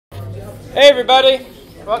Hey everybody,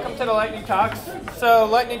 welcome to the Lightning Talks. So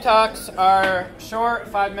Lightning Talks are short,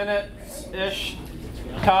 5-minute-ish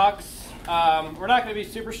talks. We're not going to be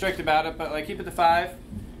super strict about it, but keep it to 5.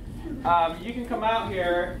 You can come out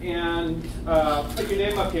here and put your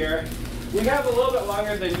name up here. We have a little bit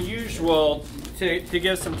longer than usual to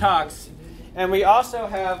give some talks, and we also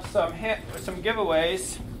have some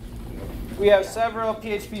giveaways. We have several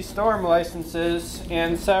PHP Storm licenses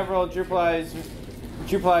and several Drupalize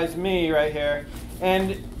Me right here.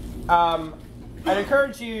 And I'd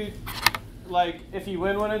encourage you, if you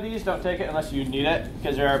win one of these, don't take it unless you need it,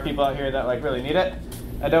 because there are people out here that really need it.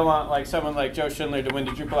 I don't want someone like Joe Schindler to win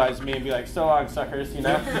the Drupalize Me and be like, so long, suckers, you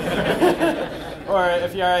know? Or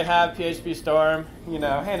if you already have PHP Storm,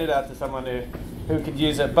 hand it out to someone who could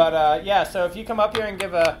use it. But yeah, so if you come up here and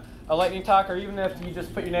give a lightning talk, or even if you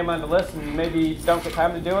just put your name on the list and maybe don't get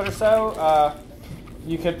time to do it or so,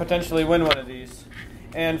 you could potentially win one of these.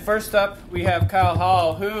 And first up, we have Kyle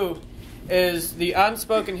Hall, who is the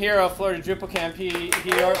unspoken hero of Florida Drupalcamp. He's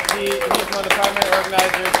one of the primary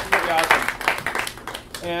organizers. He's really awesome.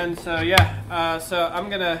 And so, yeah, so I'm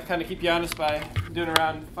going to kind of keep you honest by doing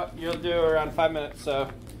you'll do around 5 minutes. So,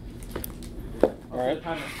 all right.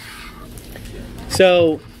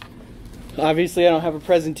 So, obviously I don't have a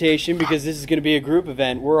presentation because this is going to be a group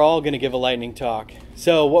event. We're all going to give a lightning talk.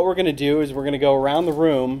 So what we're going to do is we're going to go around the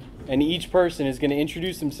room, and each person is going to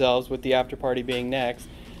introduce themselves, with the after party being next.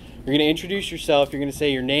 You're going to introduce yourself. You're going to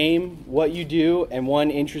say your name, what you do, and one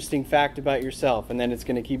interesting fact about yourself. And then it's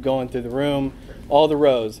going to keep going through the room, all the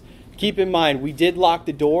rows. Keep in mind, we did lock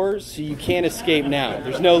the doors, so you can't escape now.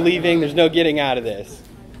 There's no leaving. There's no getting out of this.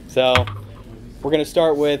 So we're going to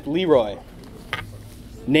start with Leroy.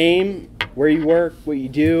 Name, where you work, what you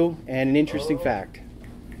do, and an interesting fact.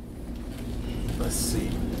 Let's see.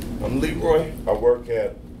 I'm Leroy. I work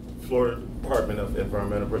at Florida Department of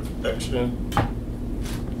Environmental Protection.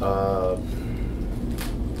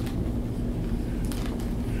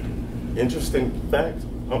 Interesting fact,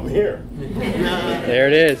 I'm here. There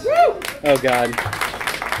it is. Oh, God.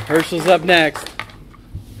 Herschel's up next.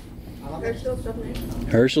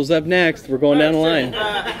 Herschel's up next. We're going down the line.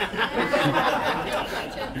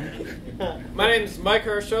 My name is Mike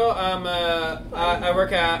Herschel. I'm a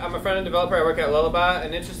front-end developer. I work at Lullaby.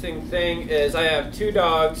 An interesting thing is I have 2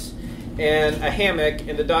 dogs and a hammock,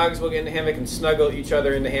 and the dogs will get in the hammock and snuggle each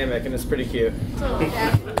other in the hammock, and it's pretty cute. All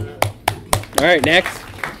right, next.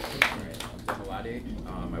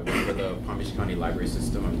 I'm I work for the Palm Beach County Library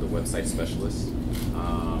System. I'm the website specialist.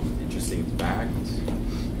 Interesting fact.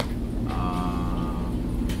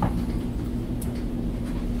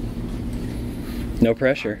 No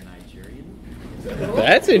pressure.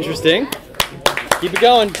 That's interesting. Keep it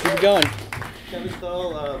going. Keep it going. Kevin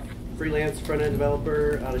Stahl, freelance front-end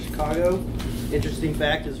developer out of Chicago. Interesting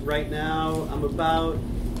fact is right now I'm about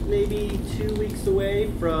maybe 2 weeks away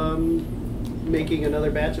from making another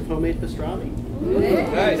batch of homemade pastrami.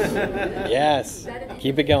 Nice. Yes.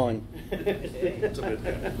 Keep it going.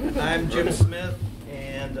 I'm Jim Smith,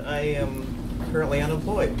 and I am currently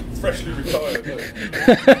unemployed. Freshly retired.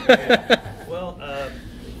 Well,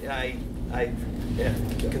 I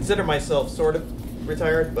consider myself sort of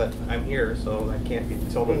retired, but I'm here, so I can't be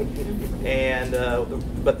total. And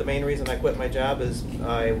but the main reason I quit my job is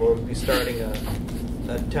I will be starting an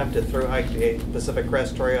attempted through hike the Pacific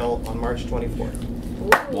Crest Trail on March 24th.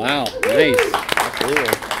 Wow, nice.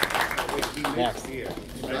 Absolutely. Next.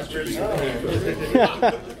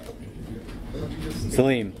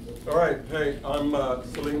 Salim. All right, hey, I'm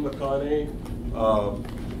Salim Lakhani.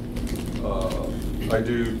 I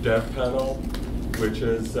do Dev Panel, which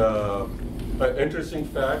is an interesting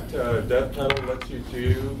fact. Dev Panel lets you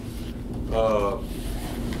do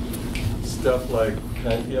stuff like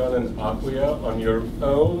Pantheon and Acquia on your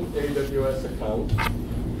own AWS account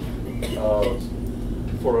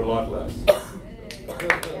for a lot less.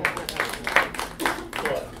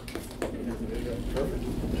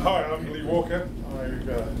 Hi, I'm Lee Walker. I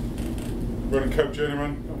run Code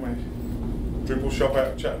Journeyman at my Drupal shop out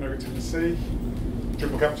of Chattanooga, Tennessee.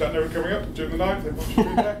 Drupalcamp Chattanooga coming up June the 9th. Everyone should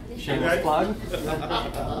be there. Shameless plug.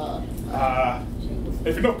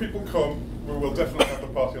 If enough people come, we will definitely have the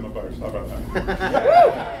party on a boat. How about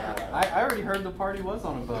that? I already heard the party was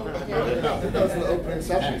on a boat. That was the opening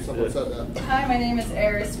session. Someone said that. Hi, my name is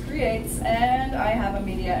Eris Creates, and I have a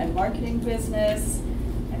media and marketing business.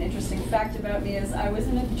 An interesting fact about me is I was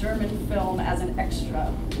in a German film as an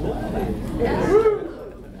extra.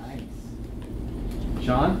 Nice.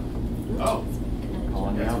 Sean? Oh.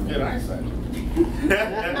 Calling down. Good eyesight.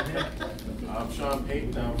 I'm Sean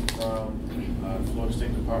Payton. I'm from Florida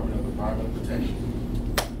State Department of Environmental Protection.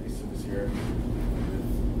 They sent us here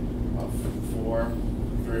with about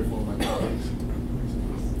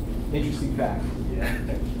Interesting fact. Yeah.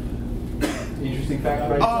 Interesting fact,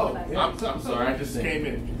 right? Oh, I'm sorry, I just came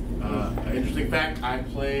in. An interesting fact, I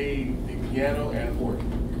play the piano and organ.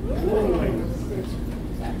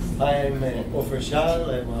 I'm Ofer Shal,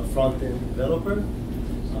 I'm a front-end developer,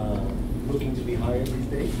 looking to be hired these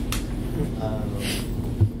days.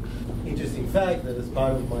 Interesting fact that as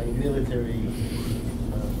part of my military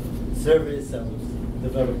service, I was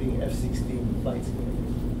developing F-16 flight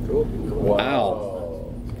simulators. Cool. Wow.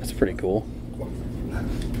 That's pretty cool.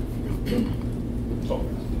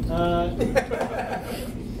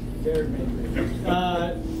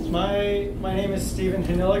 My name is Stephen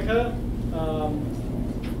Hanilika.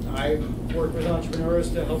 I work with entrepreneurs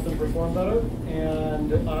to help them perform better,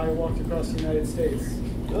 and I walked across the United States.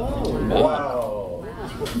 Oh, Wow.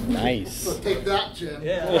 Nice. So take that, Jim.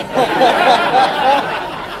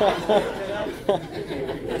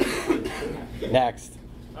 Next.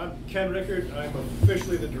 I'm Ken Rickard. I'm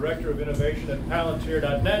officially the Director of Innovation at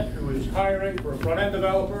Palantir.net, who is hiring for a front-end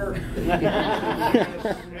developer and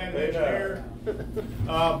engineer.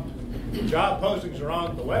 Job postings are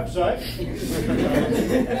on the website.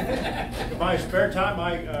 In my spare time,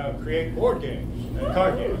 I create board games and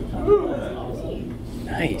card games.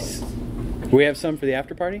 Nice. We have some for the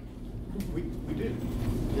after party? We do.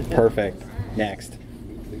 Perfect. Next.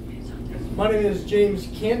 My name is James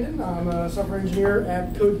Camden. I'm a software engineer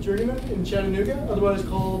at Code Journeyman in Chattanooga, otherwise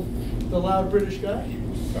called the Loud British Guy.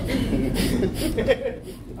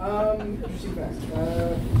 Interesting fact.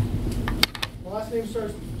 My last name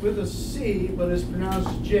starts with a C, but is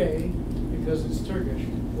pronounced J because it's Turkish.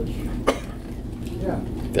 Which, yeah.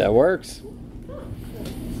 That works.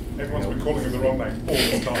 Everyone's been calling me the wrong name all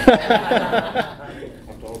the time.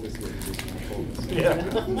 Yeah.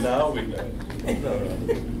 Now we know.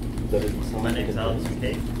 My name is Alex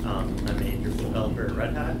McKay. I'm a Drupal developer at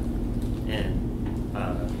Red Hat. And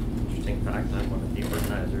interesting fact, I'm one of the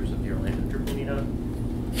organizers of the Orlando Drupal meetup.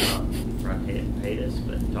 We're on hiatus,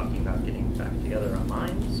 but talking about getting back together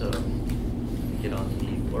online. So get on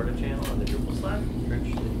the Florida channel on the Drupal Slack if you're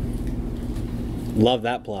interested. Love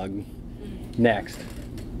that plug. Next.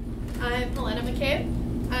 I'm Helena McCabe.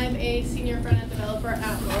 I'm a senior front-end developer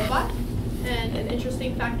at Rollerbot. And an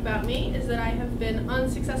interesting fact about me is that I have been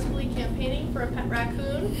unsuccessfully campaigning for a pet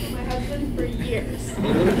raccoon for my husband for years.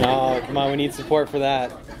 Oh, come on, we need support for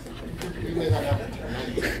that.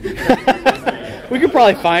 We could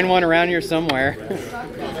probably find one around here somewhere.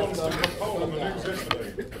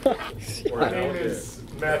 My name is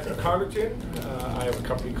Matt Carterton. I have a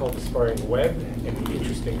company called Aspiring Web, and the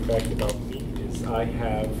interesting fact about me is I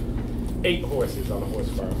have 8 horses on a horse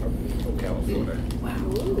farm up in Ocala, Florida. Wow. I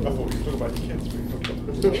thought we were talking about the kids.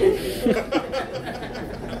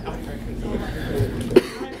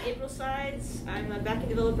 I'm April Sides. I'm a backend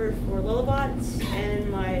developer for Lullabots,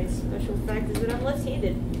 and my special fact is that I'm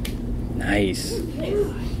left-handed. Nice.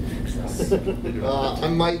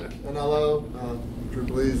 I'm Mike Anello,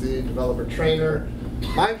 Drupal Easy developer trainer.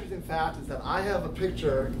 My interesting fact is that I have a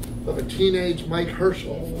picture of a teenage Mike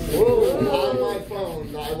Herschel on my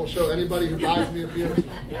phone that I will show anybody who buys me a beer.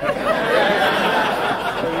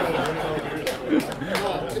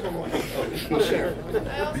 I'll share.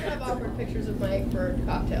 I also have awkward pictures of Mike for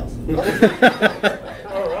cocktails.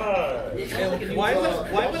 All right. Why would I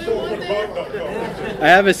want that? I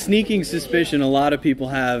have a sneaking suspicion a lot of people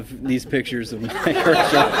have these pictures of Mike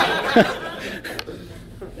Herschel.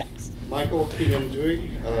 Michael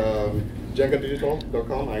Keegan-Dewey,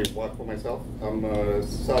 JengaDigital.com. I work for myself. I'm a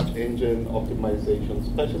search engine optimization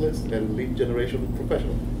specialist and lead generation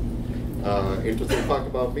professional. Interesting fact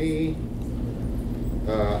about me,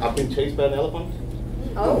 I've been chased by an elephant.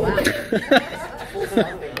 Oh, wow.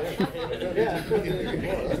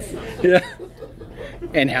 Yeah.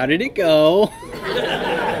 And how did it go?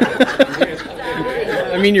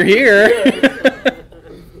 I mean, you're here.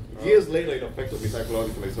 Years later, it affected me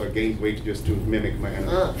psychologically, so I gained weight just to mimic my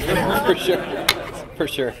energy. For sure. For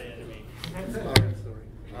sure.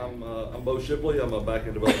 I'm Bo Shipley. I'm a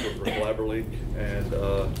backend developer for Collaborate, and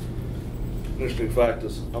interesting fact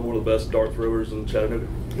is I'm one of the best dart throwers in Chattanooga.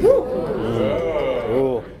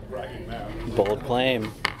 Ooh. Bold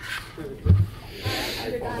claim.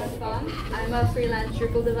 I'm a freelance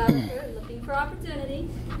Drupal developer looking for opportunity.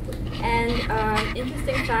 And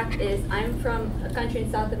interesting fact is I'm from a country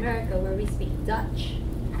in South America where we speak Dutch.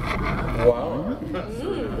 Wow.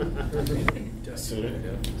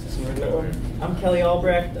 I'm Kelly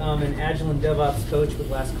Albrecht. I'm an Agile and DevOps coach with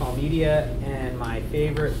Last Call Media, and my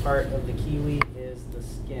favorite part of the kiwi is the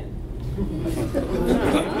skin.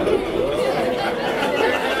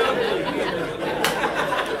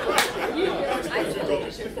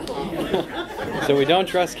 So we don't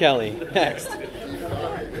trust Kelly. Next.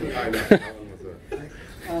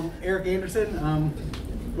 Eric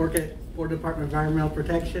Anderson, work at Florida Department of Environmental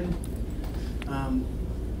Protection. God,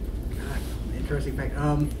 interesting fact.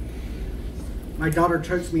 My daughter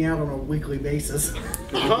chokes me out on a weekly basis.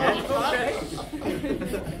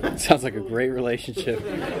 Sounds like a great relationship.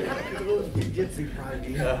 Jiu-jitsu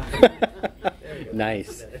prodigy.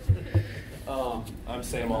 Nice. I'm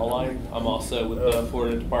Sam Alline. I'm also with the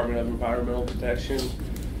Florida Department of Environmental Protection.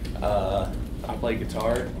 I play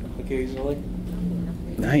guitar occasionally.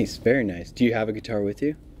 Nice, very nice. Do you have a guitar with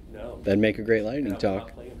you? No. That'd make a great lightning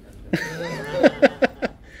talk.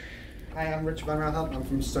 Hi, I'm Rich Van Rahout. I'm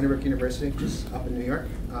from Stony Brook University, just up in New York.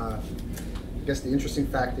 I guess the interesting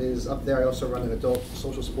fact is up there I also run an adult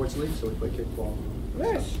social sports league, so we play kickball.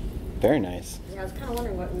 Nice. Very nice. Yeah, I was kind of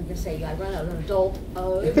wondering what we were going to say. I run an adult.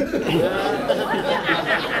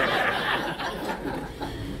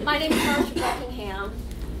 My name is Marsha Buckingham.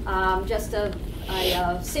 Just a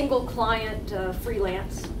single client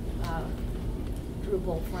freelance,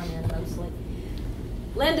 Drupal front end mostly.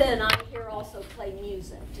 Linda and I here also play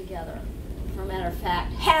music together. For a matter of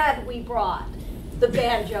fact, had we brought the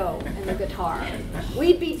banjo and the guitar,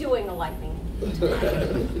 we'd be doing a lightning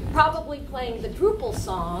today. Probably playing the Drupal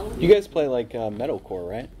song. You guys play like metalcore,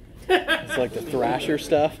 right? It's like the thrasher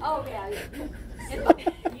stuff. Oh yeah.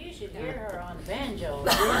 You should hear her on banjo.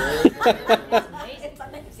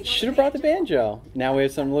 Should have brought the banjo. Now we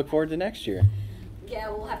have something to look forward to next year. Yeah,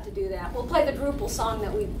 we'll have to do that. We'll play the Drupal song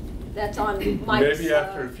that's on Mike's. Maybe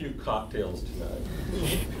after a few cocktails tonight.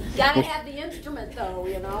 Gotta have the instrument though,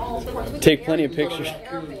 you know. Take plenty of pictures.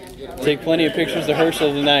 Take plenty of pictures of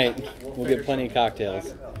Herschel tonight. We'll get plenty of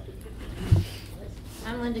cocktails.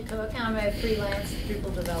 I'm Linda Cook. I'm a freelance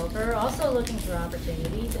Drupal developer, also looking for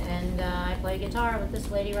opportunities, and I play guitar with this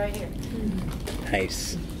lady right here.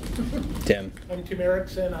 Nice. Tim. I'm Tim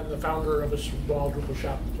Erickson. I'm the founder of a small Drupal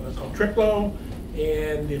shop called Triplo.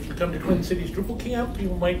 And if you come to Twin Cities Drupalcamp, you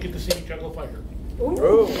might get to see me juggle fire.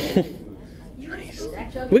 Oh. Nice.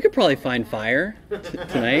 We could probably find fire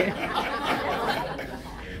tonight.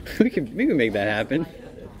 we could make that happen.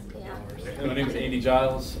 My name is Andy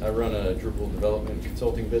Giles. I run a Drupal development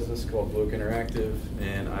consulting business called Bloke Interactive,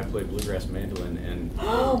 and I play bluegrass mandolin. And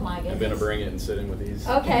oh my goodness. I've been to bring it and sit in with these.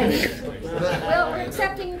 Okay. Well, we're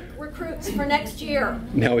accepting recruits for next year.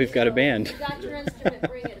 Now we've got a band. If you got your instrument,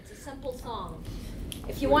 bring it. It's a simple song.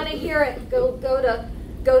 If you want to hear it, go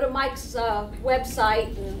to Mike's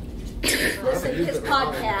website and listen to his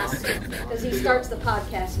podcast, because he starts the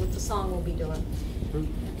podcast with the song we'll be doing.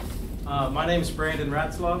 My name is Brandon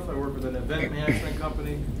Ratzloff. I work with an event management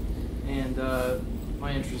company, and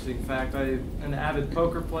my interesting fact, I'm an avid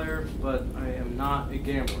poker player, but I am not a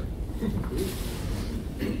gambler.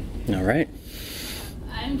 All right.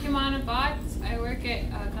 I'm Kimana Botts. I work at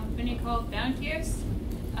a company called Bounteous.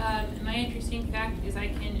 My interesting fact is I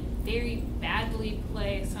can very badly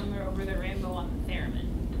play Somewhere Over the Rainbow on the theremin.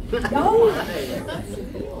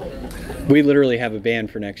 We literally have a band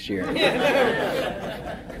for next year.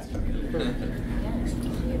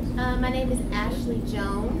 My name is Ashley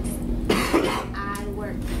Jones. I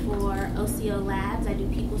work for OCO Labs. I do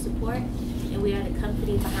people support, and we are the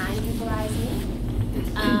company behind Improvise Me.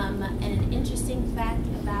 And an interesting fact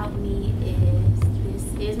about me is this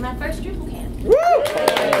is my first Drupalcamp. Woo!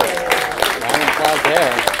 Round of applause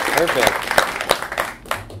there. Perfect.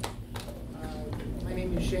 My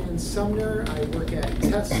name is Shannon Sumner. I work at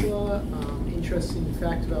Tesla. Interesting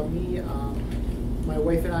fact about me, my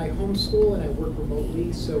wife and I homeschool and I work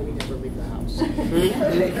remotely, so we never leave the house.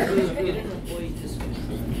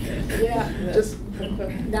 Yeah, just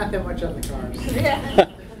not that much on the cars.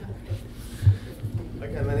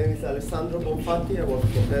 Okay, my name is Alessandro Bonfatti. I work for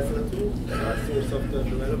Tesla too, senior software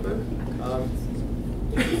developer.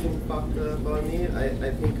 Interesting fact about me,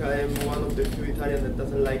 I think I am one of the few Italians that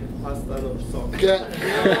doesn't like pasta nor soccer.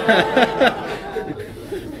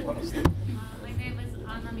 My name is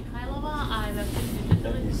Anna Mikhailova. I'm a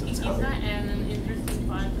business in Pisa, and an interesting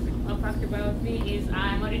fun fact about me is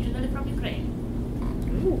I'm originally from Ukraine.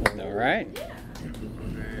 All right.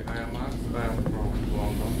 I am Max. I am from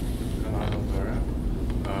London, Canada area.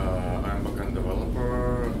 I'm a backend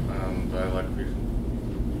developer and I like fishing.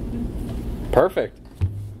 Perfect.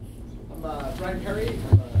 I'm Brian Perry.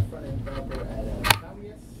 I'm a front-end developer at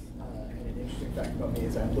Naumius. And an interesting fact about me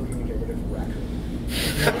is I'm looking to get rid of a raccoon.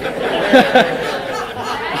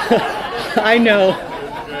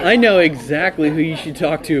 I know exactly who you should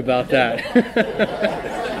talk to about that.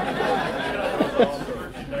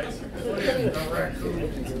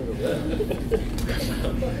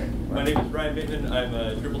 My My name is Ryan Bateman. I'm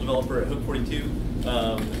a Drupal developer at Hook 42.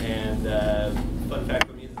 And fun fact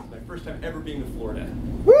about me is this is my first time ever being to Florida.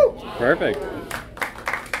 Woo! Perfect.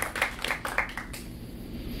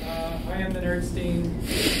 I am the Nerdstein.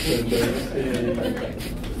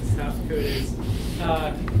 South Dakotans.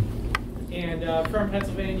 And from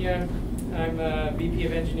Pennsylvania. I'm a VP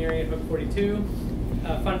of Engineering at Hook 42.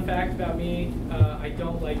 Fun fact about me, I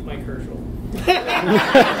don't like Mike Herschel.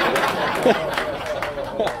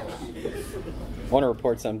 Want to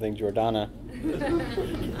report something, Jordana?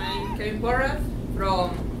 I'm Kevin Porras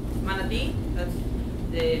from Manatee. That's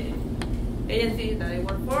the agency that I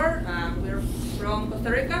work for. We're from Costa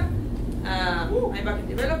Rica. I'm a backend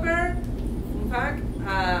developer. Fun fact,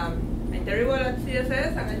 I'm terrible at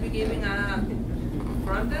CSS, and I'll be giving a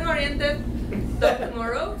front-end oriented talk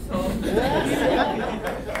tomorrow. So.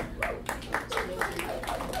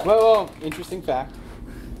 Whoa, interesting fact.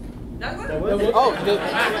 That one? Oh,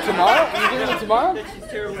 tomorrow? Are you doing it tomorrow?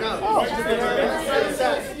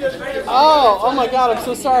 Oh my God! I'm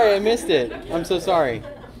so sorry. I missed it. I'm so sorry.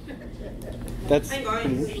 That's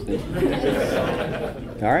interesting.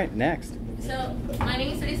 All right, next. So, my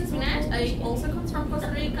name is Teresa Spinach. I also come from Costa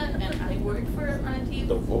Rica, and I work for Manatee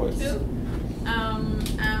too.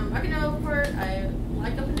 I'm a developer. I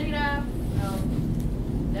like open data,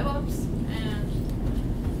 DevOps, and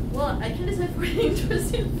well, I can decide for an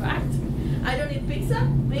interesting fact. I don't eat pizza,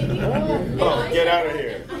 maybe. Oh, get out of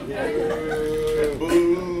here.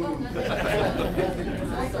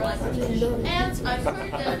 And I've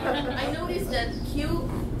heard that, I noticed that Q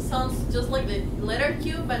sounds just like the letter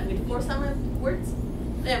Q, but with 4 silent words.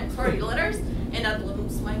 Letters, and that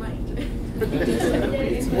blows my mind.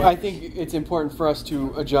 Well, I think it's important for us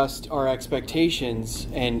to adjust our expectations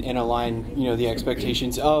and align, the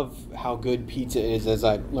expectations of how good pizza is, as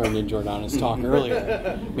I learned in Jordana's talk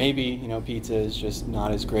earlier. Maybe, pizza is just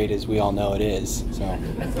not as great as we all know it is. So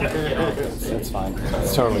that's fine.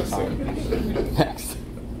 It's totally fine. Next.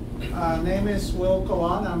 Name is Will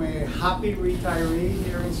Kawan. I'm a happy retiree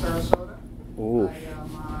here in Sarasota. Ooh. I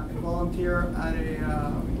am a volunteer at a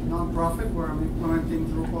non-profit where I'm implementing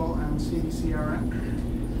Drupal and CDCRM.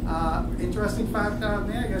 Interesting fact about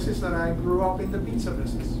me, I guess, is that I grew up in the pizza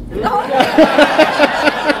business.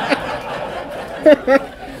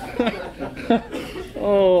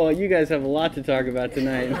 Oh, you guys have a lot to talk about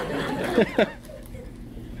tonight.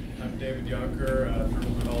 I'm David Yonker,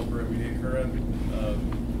 Drupal developer at Media Current.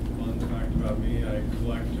 Fun fact about me, I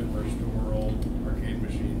collect and restore old arcade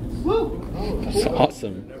machines. Woo! That's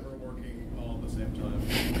awesome. They're never working all at the same time.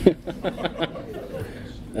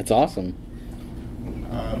 That's awesome.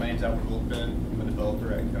 My name's Albert Wolfman. I'm a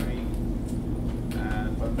developer at Coney.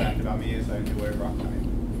 And fun fact about me is I enjoy rock climbing.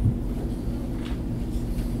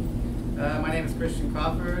 My name is Christian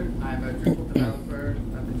Crawford. I'm a Drupal developer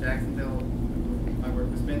up in Jacksonville. I work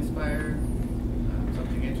with Spinspire.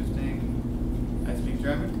 Something interesting. I speak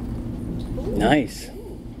German. Nice.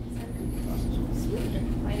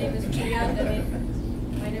 My name is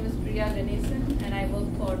Priya Denison, and I work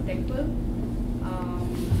for TechWell.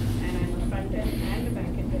 And I'm a front-end and a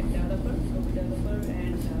back-end developer.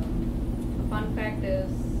 And a fun fact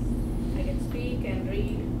is I can speak and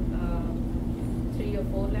read 3 or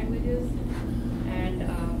 4 languages and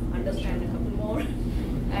understand a couple more.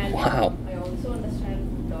 And wow. I also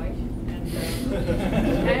understand Deutsch.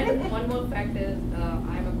 And one more fact is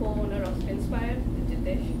I'm a co-owner of Spinspire with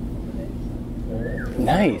Jitesh.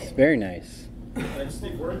 Nice, very nice. I'm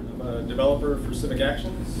Steve Ward. I'm a developer for Civic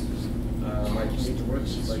Actions. My commute to work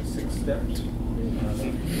is like 6 steps.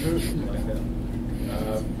 Like that.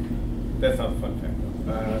 That's not a fun fact,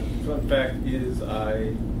 though. Fun fact is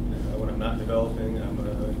when I'm not developing, I'm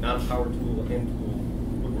a non-power tool and tool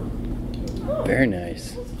woodworker. Very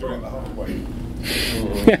nice. During the housewife.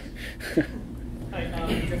 Hi,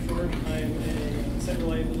 I'm Jeff Ford. I'm a site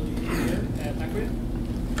reliability engineer at Acquia.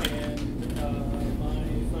 And my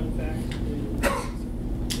fun fact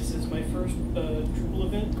is this is my first Drupal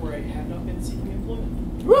event where I have not been seeking employment.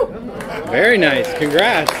 Very nice.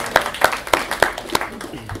 Congrats. Hi,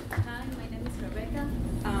 my name is Rebecca.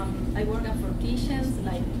 I work at Fortitions,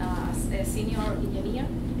 like as a senior engineer.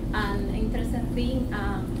 And interesting thing,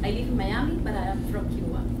 I live in Miami, but I am from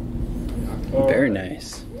Cuba. Very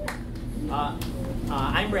nice.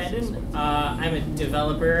 I'm Brandon. I'm a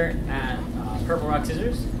developer at Purple Rock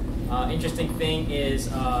Scissors. Interesting thing is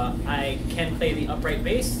I can play the upright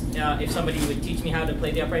bass if somebody would teach me how to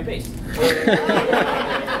play the upright bass.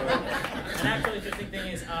 An actually interesting thing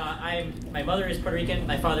is my mother is Puerto Rican,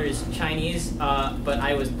 my father is Chinese, but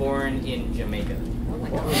I was born in Jamaica.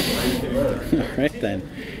 Right then.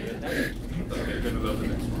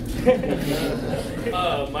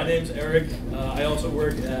 My name's Eric. I also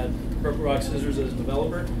work at Purple Rock Scissors as a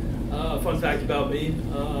developer. Fun fact about me,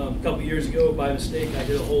 a couple years ago, by mistake, I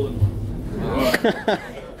did a hole-in-one.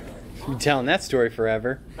 You're telling that story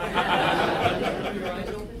forever. The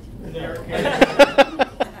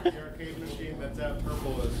arcade machine that's at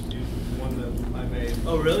Purple is one that I made.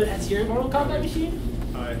 Oh, really? That's your Mortal Kombat machine?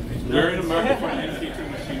 We're in the market for an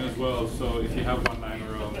NC2 machine as well, so if you have one lying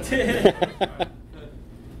around.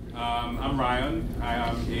 I'm Ryan. I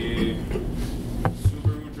am a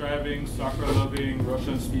Subaru driving, soccer loving,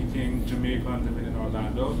 Russian speaking Jamaican living in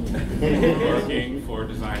Orlando, working for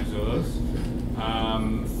Design Zillas.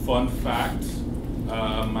 Fun fact,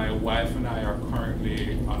 my wife and I are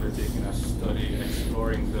currently undertaking a study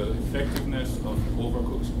exploring the effectiveness of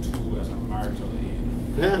Overcooked 2 as a marital aid.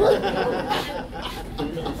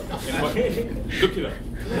 Look it up.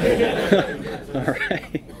 All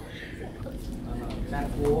right. Matt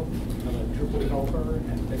Poole. I'm a Drupal developer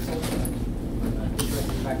at Pixel.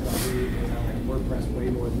 Interesting fact about me is I like WordPress way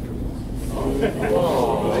more than Drupal.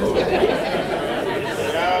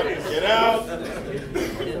 Get out!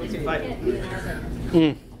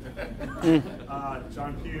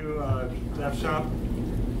 John Pugh, Dev Shop.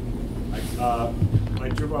 My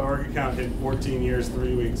Drupal org account hit 14 years,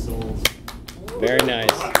 3 weeks old. Very nice.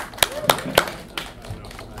 I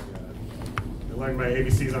learned my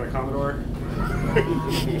ABCs on a Commodore.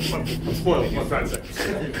 I'm spoiled. 5 seconds.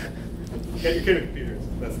 Get your kid a computer.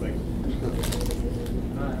 That's the thing.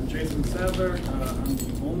 I'm Jason Sadler. I'm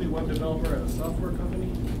the only web developer at a software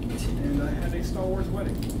company, and I had a Star Wars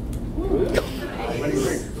wedding. Wedding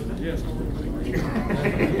ring. Yeah, Star Wars wedding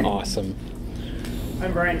ring. Awesome.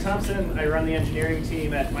 I'm Brian Thompson. I run the engineering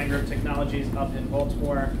team at Mindgrove Technologies up in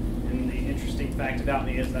Baltimore. And the interesting fact about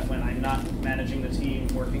me is that when I'm not managing the team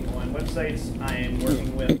working on websites, I am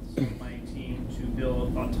working with my team to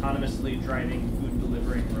build autonomously driving food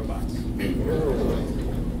delivering robots.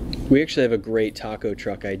 We actually have a great taco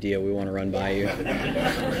truck idea we want to run by you.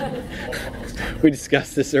 We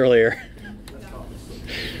discussed this earlier.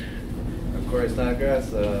 I'm Corey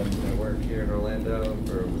Snodgrass. I work here in Orlando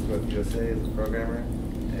for Swift USA as a programmer.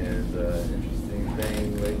 And interesting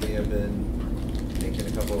thing lately, I've been making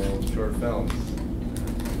a couple of short films.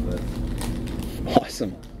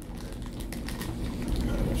 Awesome.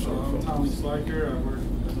 I'm Tommy Sliker. I work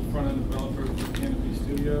as a front-end developer for Canopy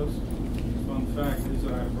Studios. Fun fact is I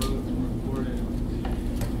wrote and recorded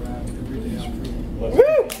the rap every day on Drupal.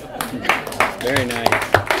 Very nice.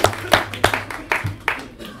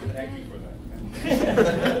 Thank you for that.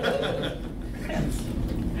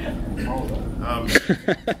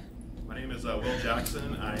 My name is Will Jackson.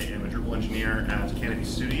 I am a Drupal engineer at Canopy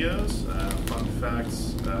Studios. Fun facts,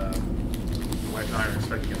 my wife and I are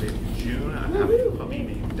expecting a baby in June. I have a puppy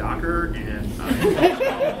named Docker, and I'm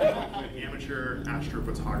an amateur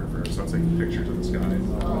astrophotographer, so I'm taking pictures of the sky.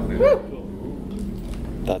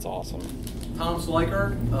 That's awesome. Tom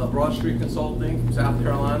Sliker, Broad Street Consulting from South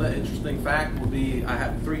Carolina. Interesting fact would be I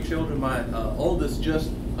have 3 children. My oldest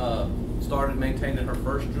just started maintaining her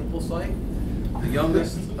first Drupal site. The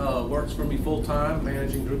youngest works for me full-time,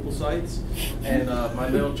 managing Drupal sites. And my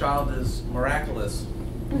middle child is miraculous.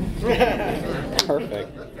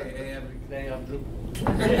 Perfect. Every day I'm Drupal.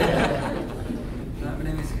 My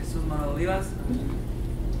name is Jesus Manuel Olivas.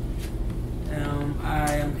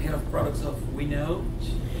 I am head of products of We Know.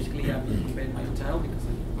 Basically, I'm preparing my title because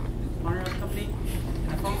I'm the partner of the company.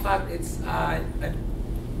 And a fun fact, it's I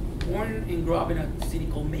born and grew up in a city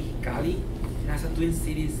called Mexicali. It has a twin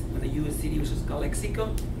cities, the U.S. city which is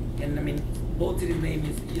Calexico, and I mean both cities'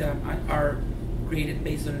 names are created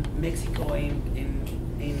based on Mexico in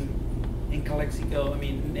Calexico. I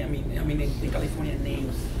mean the Californian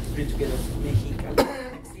names put together Mexicali,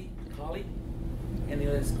 Mexicali, and the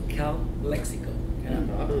other is Calexico.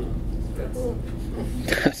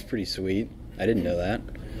 That's pretty sweet. I didn't know that.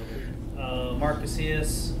 Mark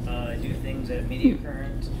Casillas. I do things at Media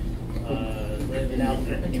Current. Live in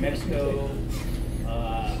Albuquerque, New Mexico.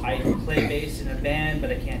 I play bass in a band,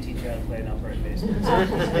 but I can't teach you how to play an upright bass.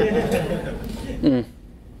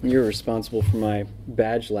 You're responsible for my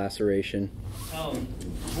badge laceration. Oh,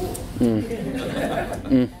 cool. So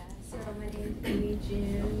my name is Amy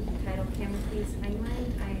June, title Camera Please Heinlein.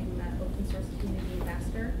 I'm an open source community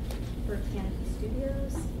ambassador for Canopy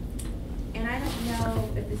Studios. And I don't know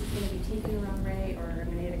if this is going to be taken the wrong way or I'm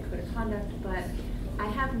going to get a code of conduct, but I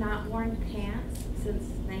have not worn pants since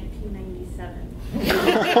 1997.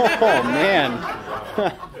 Oh,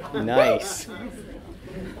 man. Nice.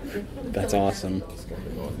 That's awesome.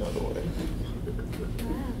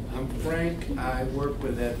 I'm Frank. I work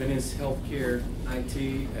with Adventist Healthcare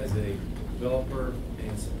IT as a developer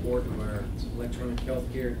and support of our electronic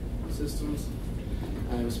healthcare systems.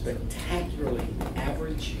 I'm spectacularly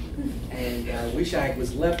average, and I wish I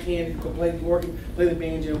was left-handed, could play the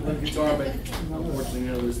banjo, play the guitar, but unfortunately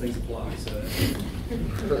none of those things apply. So.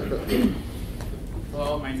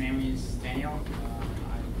 Hello, my name is Daniel. I'm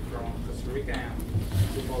from Costa Rica. I'm a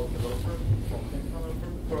Drupal developer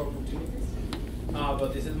for opportunities. But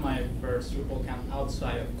this is my first Drupalcamp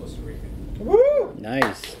outside of Costa Rica. Woo!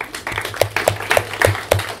 Nice.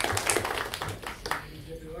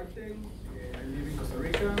 I live in Costa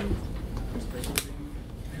Rica. I'm specializing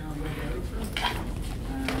in web developer.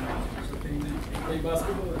 I also play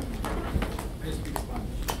basketball and I speak Spanish.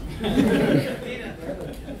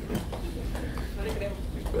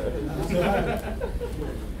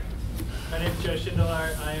 My name is Joe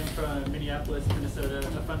Schindler. I am from Minneapolis, Minnesota.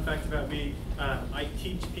 A fun fact about me, I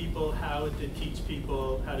teach people how to teach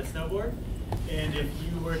people how to snowboard. And if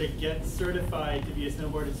you were to get certified to be a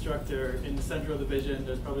snowboard instructor in the Central Division,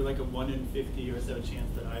 there's probably like a 1 in 50 or so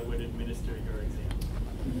chance that I would administer your exam.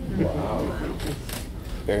 Wow.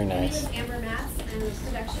 Very nice. My name is Amber Matz. I'm a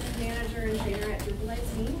production manager and trainer at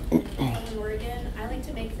Drupalcamp in Portland, Oregon. I like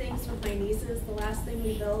to make things with my nieces. The last thing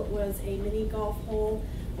we built was a mini golf hole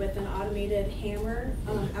with an automated hammer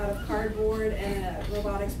out of cardboard and a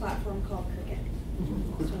robotics platform called Cricket.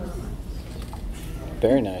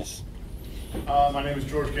 Very nice. My name is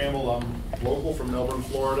George Campbell. I'm local from Melbourne,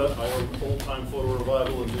 Florida. I work full-time photo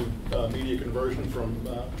revival and do media conversion from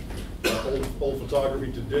old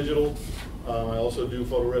photography to digital. I also do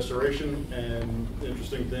photo restoration, and the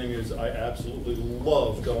interesting thing is I absolutely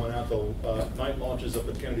love going out to night launches up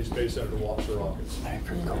at Kennedy Space Center to watch the rockets.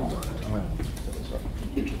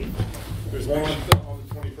 There's one on the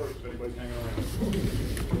 21st if anybody's hanging around.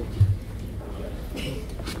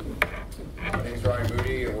 My name's Ryan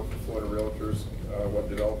Moody. I work for Florida Realtors, web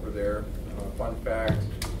developer there. Fun fact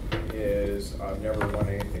is I've never run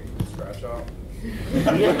anything from scratch out.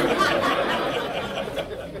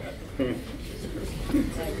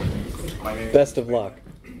 Best of luck.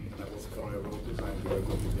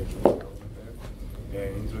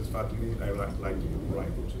 And interestingly, I like to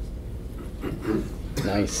write coaches.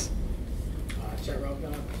 Nice. Chet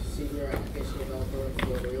Rocknott, senior application developer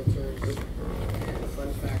for Realtors. And a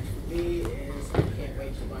fun fact for me is I can't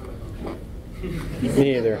wait to buy my home.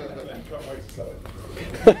 Me either.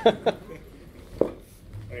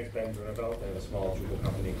 My name's Ben Brunevelt. I have a small Drupal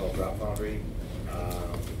company called Drop Foundry.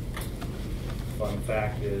 Fun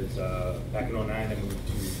fact is, back in 2009, I moved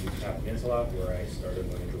to Utah Peninsula, where I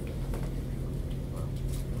started learning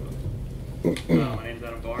Drupal. My name's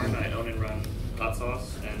Adam Barn. I own and run Hot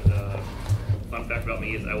Sauce. And fun fact about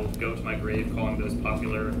me is I will go to my grave calling those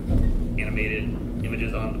popular animated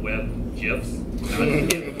images on the web GIFs.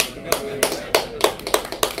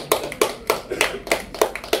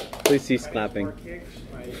 Please cease clapping.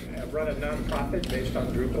 I've run a nonprofit based on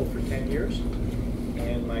Drupal for 10 years,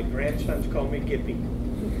 and my grandsons call me Gippy.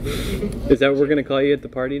 Is that what we're going to call you at the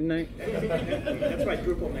party tonight? That's my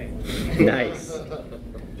Drupal name. Nice.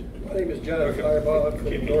 My name is John Fireball. I'm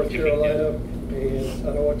from North Carolina, and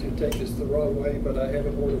I don't want you to take this the wrong way, but I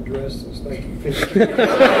haven't worn a dress since 1950.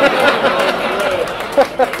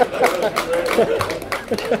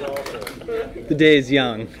 The day is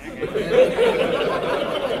young.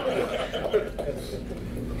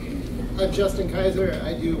 I'm Justin Kaiser.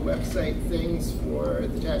 I do website things for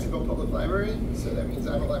the Jacksonville Public Library, so that means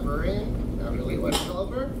I'm a librarian, not really a web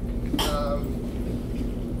developer.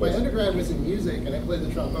 My undergrad was in music, and I played the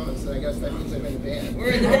trombone, so I guess that means I'm in a band.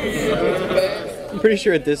 We're in a band. I'm pretty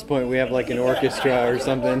sure at this point we have like an orchestra or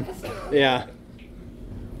something. Yeah.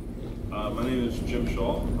 My name is Jim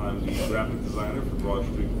Shaw. I'm the graphic designer for Broad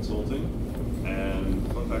Street Consulting. And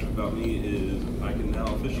fun fact about me is I can now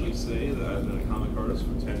officially say that I've been a comic artist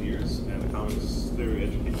for 10 years, and the comics is very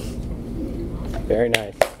educational. Very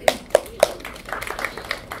nice.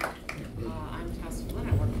 I'm Tess Flynn.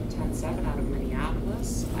 I work for 10-7 out of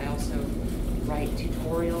Minneapolis. I also write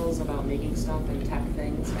tutorials about making stuff and tech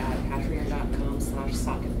things at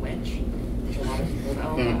patreon.com/socketwitch, which a lot of people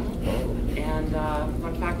know about. And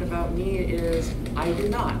fun fact about me is I do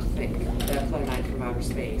not think that Planet 9 from Outer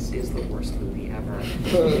Space is the worst movie ever.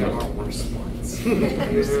 There are worse ones.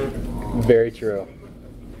 Very true.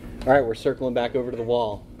 All right, we're circling back over to the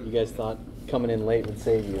wall. You guys thought coming in late would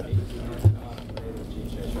save you.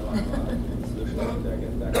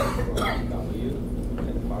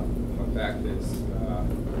 Fun fact is, I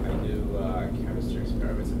do chemistry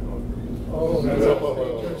experiments at home. Oh,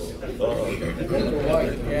 I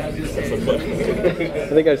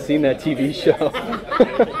think I've seen that TV show.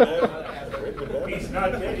 He's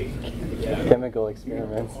not kidding. Chemical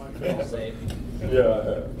experiments.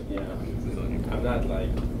 Yeah. Yeah. I'm not like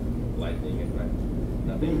lightning and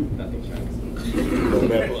nothing shines. No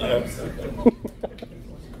Apple apps.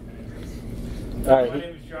 All right. My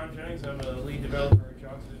name is John Jennings. I'm a lead developer at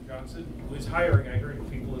Johnson & Johnson, who is hiring. I heard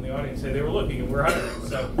people in the audience say they were looking, and we're hiring.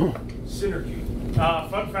 So, synergy.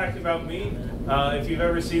 Fun fact about me, if you've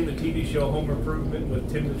ever seen the TV show Home Improvement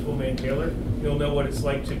with Tim the Toolman Taylor, you'll know what it's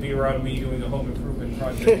like to be around me doing a home improvement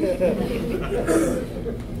project.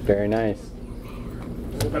 Very nice.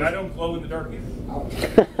 But I don't glow in the dark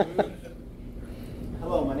either.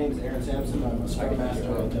 Hello, my name is Aaron Sampson. I'm a Scrum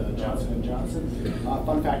Master at Johnson & Johnson.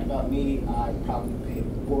 Fun fact about me, I probably play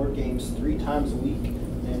board games 3 times a week.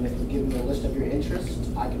 And if you give me a list of your interests,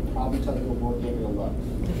 I can probably tell you what board game you'll love.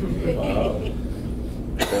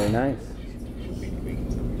 Very nice.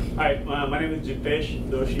 Hi, my name is Jitesh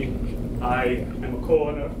Doshi. I am a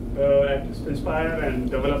co-owner at Inspire and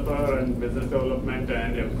developer and business development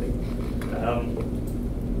and everything.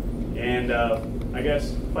 I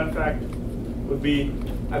guess fun fact would be,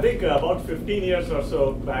 I think about 15 years or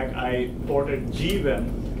so back, I ported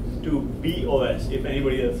GWEM to BOS, if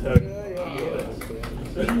anybody has heard BOS.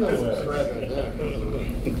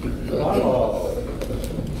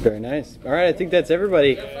 Very nice. All right, I think that's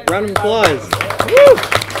everybody. Round of applause. Woo!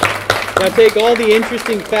 Now take all the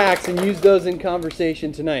interesting facts and use those in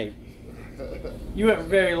conversation tonight. You went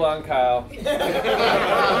very long, Kyle.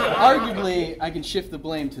 Arguably, I can shift the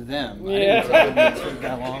blame to them. Yeah. I didn't tell them it took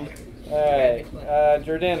that long. All right,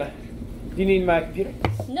 Jordana, do you need my computer?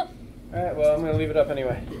 Nope. All right, well, I'm going to leave it up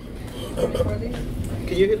anyway.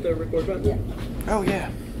 Can you hit the record button? Yeah. Oh, yeah.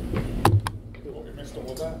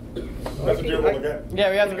 We have to do it again. Yeah,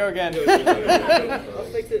 we have to go again. I'll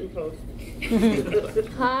fix it in post.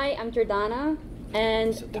 Hi, I'm Jordana,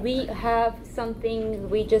 and we have something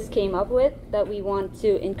we just came up with that we want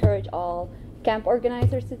to encourage all camp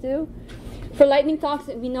organizers to do. For lightning talks,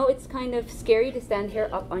 we know it's kind of scary to stand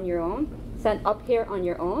up here on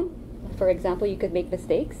your own. For example, you could make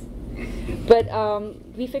mistakes. But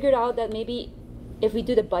we figured out that maybe if we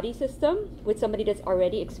do the buddy system with somebody that's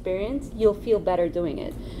already experienced, you'll feel better doing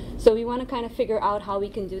it. So we want to kind of figure out how we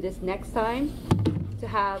can do this next time to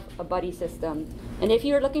have a buddy system. And if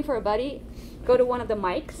you're looking for a buddy, go to one of the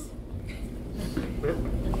mics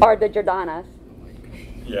or the Jordanas.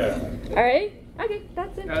 Yeah. All right? Okay,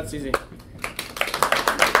 that's it. That's easy.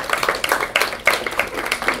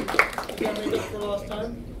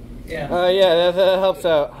 Yeah. Yeah, that helps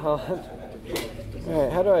out. All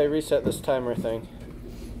right, how do I reset this timer thing?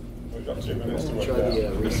 We've got 2 minutes to work Try out.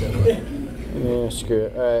 the reset button. Yeah, screw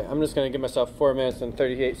it. All right, I'm just going to give myself 4 minutes and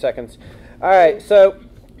 38 seconds. All right, so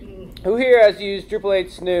who here has used Drupal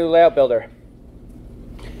 8's new layout builder?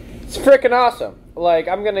 It's freaking awesome. Like,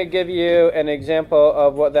 I'm going to give you an example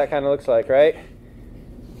of what that kind of looks like, right?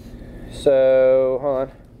 So, hold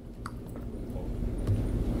on.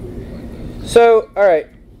 So, all right.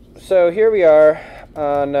 So here we are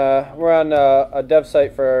on we're on a dev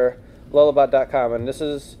site for lullabot.com, and this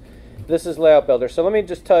is Layout Builder. So let me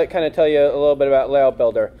just kind of tell you a little bit about Layout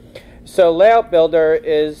Builder. So Layout Builder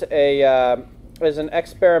is an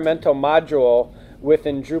experimental module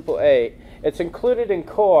within Drupal 8. It's included in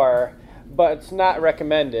core, but it's not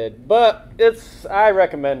recommended. But I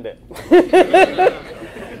recommend it.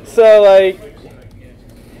 So like.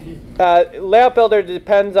 Layout Builder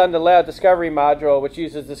depends on the Layout Discovery module, which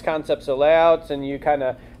uses this concepts of layouts, and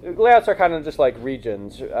layouts are kind of just like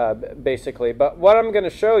regions, basically. But what I'm going to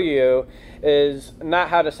show you is not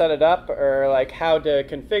how to set it up or like how to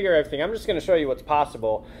configure everything. I'm just going to show you what's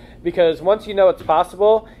possible, because once you know what's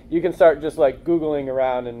possible, you can start just like Googling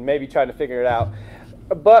around and maybe trying to figure it out.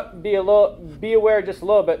 But be aware just a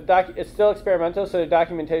little bit. It's still experimental, so the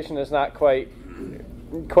documentation is not quite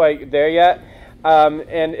there yet.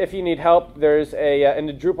 And if you need help, there's in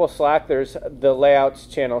the Drupal Slack, there's the layouts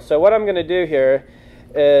channel. So what I'm going to do here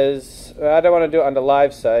is, I don't want to do it on the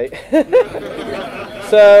live site.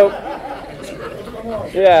 So,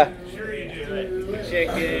 yeah. Sure you do it.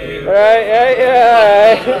 Chicken. Right,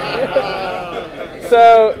 yeah.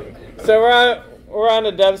 So we're on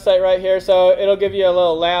the dev site right here. So it'll give you a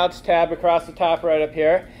little layouts tab across the top right up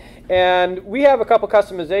here. And we have a couple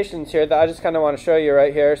customizations here that I just kind of want to show you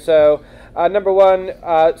right here. So number one,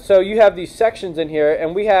 so you have these sections in here,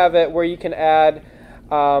 and we have it where you can add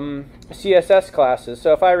CSS classes.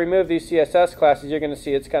 So if I remove these CSS classes, you're going to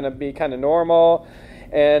see it's going to be kind of normal.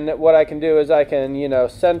 And what I can do is I can,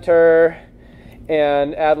 center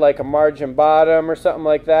and add like a margin bottom or something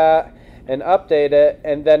like that and update it,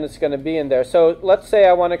 and then it's going to be in there. So let's say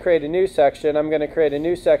I want to create a new section. I'm going to create a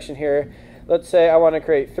new section here. Let's say I want to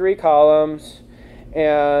create 3 columns,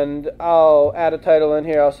 and I'll add a title in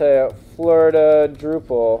here. I'll say Florida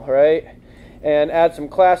Drupal, right? And add some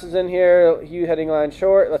classes in here. Hue heading line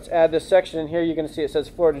short. Let's add this section in here. You're going to see it says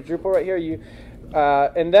Florida Drupal right here.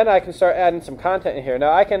 And then I can start adding some content in here.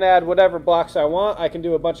 Now I can add whatever blocks I want. I can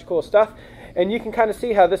do a bunch of cool stuff. And you can kind of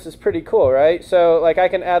see how this is pretty cool, right? So like I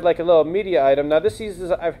can add like a little media item. Now this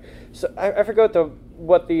uses, I forgot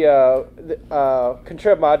what the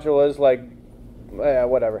contrib module is, like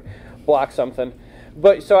whatever, block something.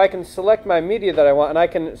 But so I can select my media that I want, and I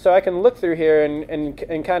can look through here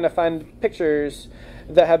and kind of find pictures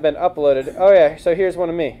that have been uploaded. Oh yeah, so here's one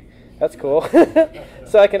of me. That's cool.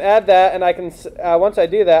 So I can add that, and I can once I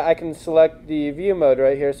do that, I can select the view mode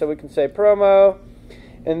right here. So we can say promo,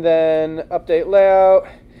 and then update layout,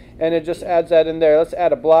 and it just adds that in there. Let's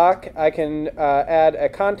add a block. I can add a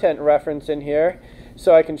content reference in here,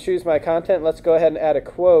 so I can choose my content. Let's go ahead and add a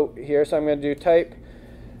quote here. So I'm going to do type,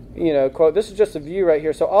 quote. This is just a view right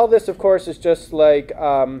here. So all this, of course, is just like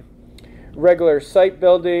regular site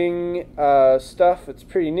building stuff. It's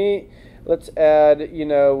pretty neat. Let's add,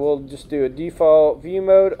 we'll just do a default view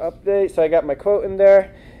mode update. So I got my quote in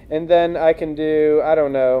there, and then I can do, I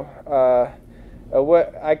don't know,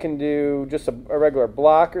 what I can do just a regular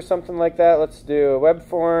block or something like that. Let's do a web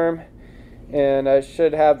form, and I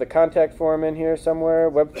should have the contact form in here somewhere.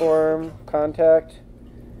 Web form contact.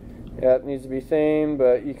 Yeah, it needs to be themed,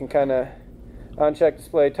 but you can kind of uncheck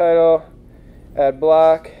display title, add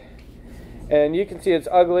block, and you can see it's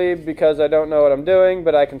ugly because I don't know what I'm doing,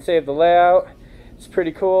 but I can save the layout. It's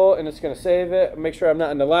pretty cool, and it's going to save it. Make sure I'm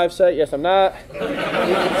not in the live site. Yes, I'm not. You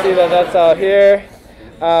can see that that's all here.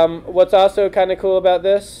 What's also kind of cool about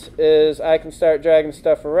this is I can start dragging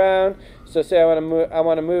stuff around. So say I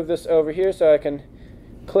want to move this over here, so I can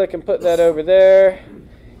click and put that over there.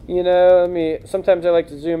 Sometimes I like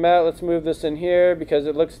to zoom out. Let's move this in here because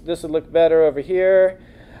this would look better over here.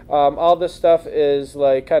 All this stuff is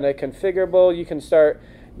like kind of configurable. You can start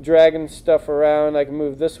dragging stuff around. I can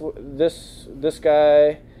move this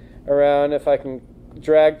guy around if I can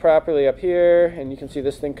drag properly up here, and you can see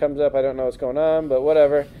this thing comes up. I don't know what's going on, but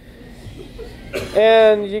whatever.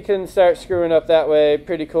 And you can start screwing up that way.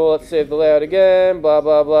 Pretty cool. Let's save the layout again, blah,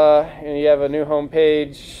 blah, blah. And you have a new home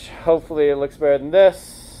page. Hopefully it looks better than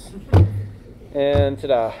this. And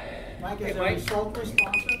ta-da. Mike, is there a salt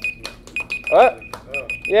responsive? What?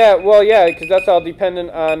 Yeah, well, yeah, because that's all dependent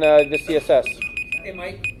on the CSS. Hey,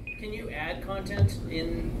 Mike, can you add content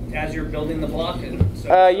in as you're building the block?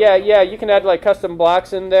 Yeah, you can add like custom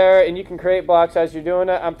blocks in there, and you can create blocks as you're doing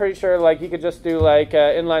it. I'm pretty sure like you could just do like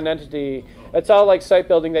inline entity. It's all like site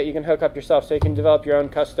building that you can hook up yourself, so you can develop your own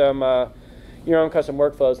custom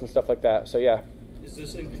workflows and stuff like that. So yeah. Is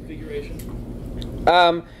this in configuration?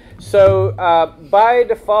 By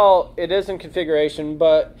default, it is in configuration,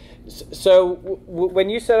 but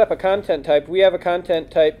when you set up a content type, we have a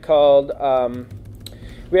content type called I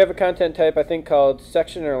think called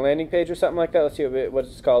section or landing page or something like that. Let's see what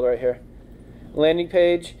it's called right here. Landing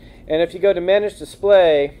page. And if you go to manage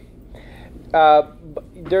display,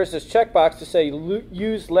 there's this checkbox to say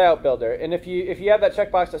use layout builder. And if you have that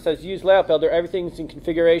checkbox that says use layout builder, everything's in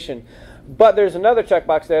configuration. But there's another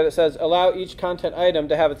checkbox there that says allow each content item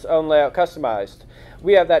to have its own layout customized.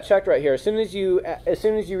 We have that checked right here. As soon as you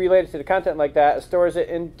relate it to the content like that, it stores it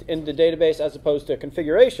in the database as opposed to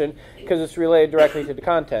configuration because it's related directly to the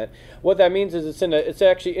content. What that means is it's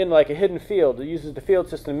actually in like a hidden field. It uses the field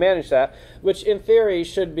system to manage that, which in theory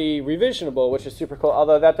should be revisionable, which is super cool.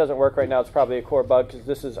 Although that doesn't work right now, it's probably a core bug because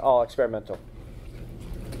this is all experimental.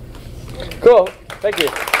 Cool. Thank you.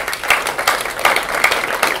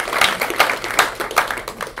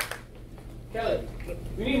 Kelly,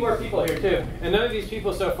 we need more people here too, and none of these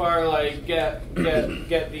people so far like get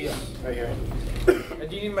these right here.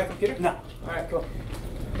 Do you need my computer? No. All right, cool.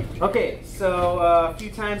 Okay, so a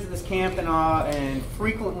few times at this camp and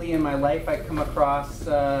frequently in my life, I come across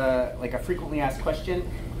like a frequently asked question,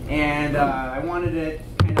 and I wanted to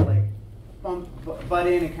kind of like butt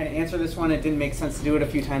in and kind of answer this one. It didn't make sense to do it a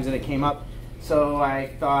few times that it came up, so I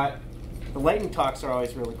thought the lightning talks are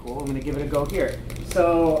always really cool. I'm going to give it a go here.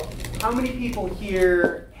 So, how many people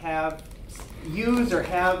here have used or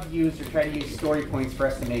tried to use story points for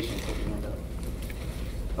estimation?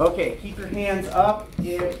 Okay, keep your hands up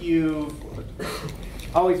if you've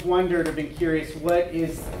always wondered or been curious what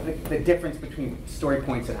is the difference between story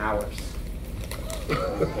points and hours.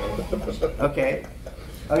 Okay.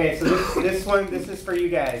 Okay, so this is for you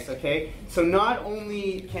guys, okay? So not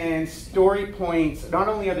only can story points, not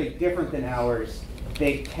only are they different than hours,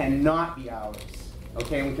 they cannot be hours.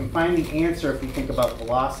 Okay, and we can find the answer if we think about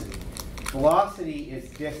velocity. Velocity is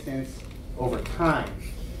distance over time.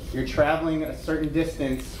 you're traveling a certain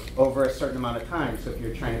distance over a certain amount of time. So if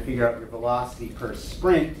you're trying to figure out your velocity per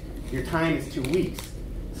sprint, your time is 2 weeks.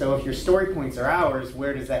 So if your story points are hours,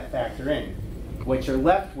 where does that factor in? What you're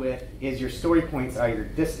left with is your story points are your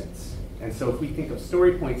distance. And so if we think of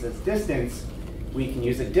story points as distance, we can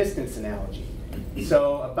use a distance analogy.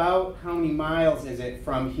 So about how many miles is it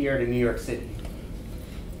from here to New York City?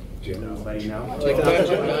 Nobody know?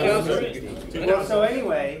 Well, so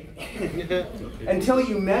anyway, until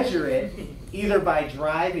you measure it, either by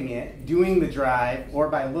driving it, doing the drive, or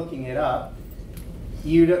by looking it up,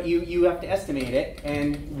 you have to estimate it.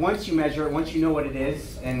 And once you measure it, once you know what it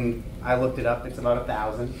is, and I looked it up, it's about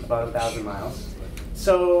 1,000 miles.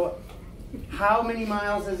 So how many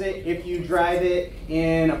miles is it if you drive it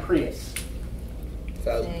in a Prius?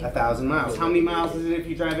 1,000. 1,000 miles. How many miles is it if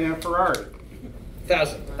you drive it in a Ferrari?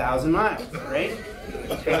 1,000. 1,000 miles, right?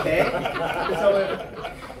 Okay?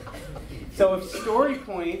 So if story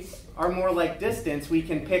points are more like distance, we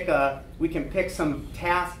can pick some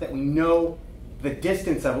task that we know the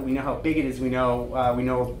distance of it, we know how big it is, we know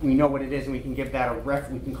what it is, and we can give that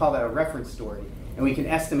we can call that a reference story, and we can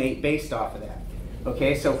estimate based off of that.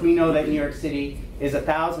 Okay, so if we know that New York City is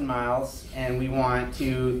 1,000 miles, and we want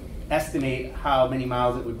to estimate how many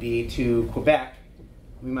miles it would be to Quebec,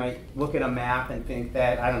 we might look at a map and think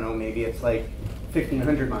that, I don't know, maybe it's like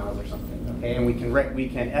 1,500 miles or something, okay? And we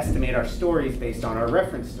can estimate our stories based on our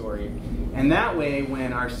reference story. And that way,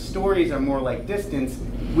 when our stories are more like distance,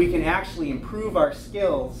 we can actually improve our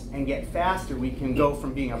skills and get faster. We can go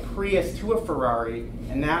from being a Prius to a Ferrari,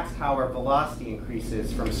 and that's how our velocity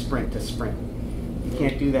increases from sprint to sprint. You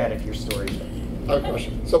can't do that if your story's I have a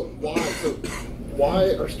question. So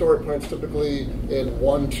why are story points typically in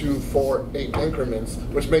 1, 2, 4, 8 increments,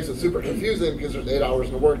 which makes it super confusing because there's 8 hours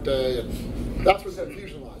in a workday, and that's where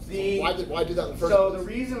confusion lies. So why do that in the first place? The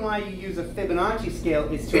reason why you use a Fibonacci scale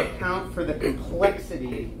is to account for the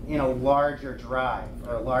complexity in a larger drive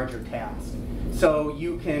or a larger task. So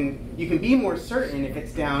you can be more certain if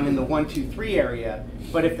it's down in the 1, 2, 3 area,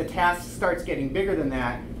 but if the task starts getting bigger than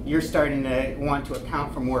that, you're starting to want to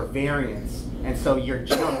account for more variance, and so your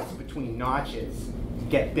jumps between notches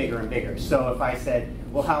get bigger and bigger. So if I said,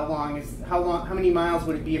 well, how many miles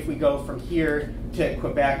would it be if we go from here to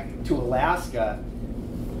Quebec to Alaska?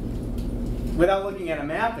 Without looking at a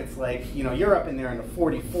map, it's like, you're up in there in the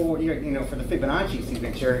 44, for the Fibonacci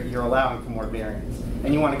signature, you're allowing for more variance.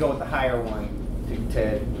 And you want to go with the higher one to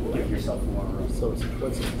give yourself more room. So it's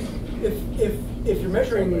if you're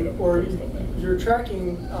measuring or you're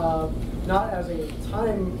tracking not as a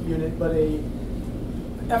time unit, but a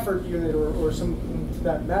effort unit or something to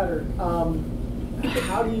that matter,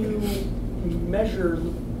 how do you measure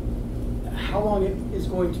how long it is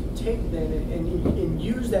going to take then, and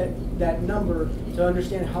use that number to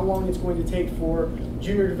understand how long it's going to take for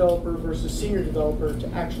junior developer versus senior developer to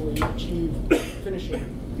actually achieve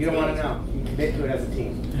finishing? You don't want to know. You commit to it as a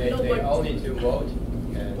team. They all need to vote,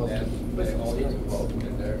 and then they all need to vote,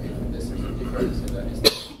 and this is a difference in the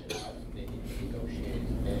estimation. They need to negotiate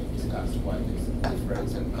and discuss what is the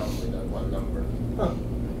difference and come with one number. Huh.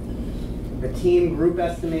 The team group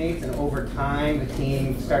estimates, and over time the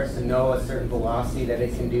team starts to know a certain velocity that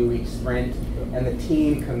it can do each sprint, and the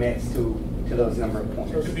team commits to those number of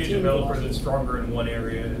points. So it could be a developer that's stronger in one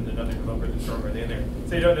area and another developer that's stronger in the other. So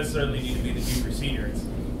they don't necessarily need to be the junior senior. It's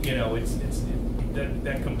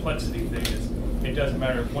that complexity thing is, it doesn't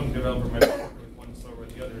matter if one developer might work with one slower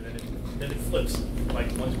with the other, then it flips.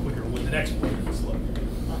 Like one's quicker with the next one is slow.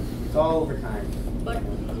 It's all over time. But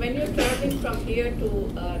when you're traveling from here to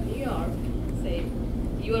New York, say,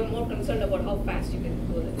 you are more concerned about how fast you can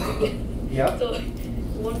go there. Yeah. So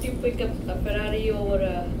won't you pick up a Ferrari over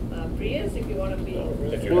a Prius if you want to be?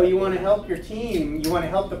 Well, you want to help your team. You want to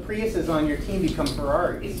help the Priuses on your team become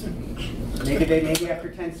Ferraris. Maybe after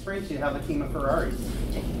 10 sprints you have a team of Ferraris.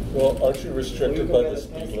 Well, aren't you restricted by the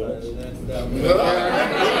speed limits?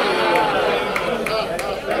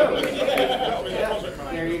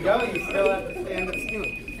 There you go. You still have to stand up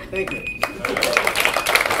speed. Thank you.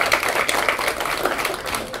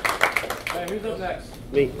 Right, who's up next?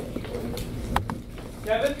 Me.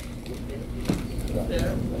 Kevin? There.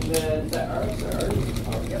 And then is that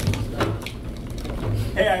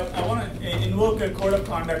Hey, I want to invoke a code of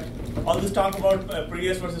conduct. All this talk about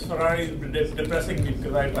Prius versus Ferrari is depressing me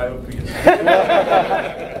because I drive a Prius.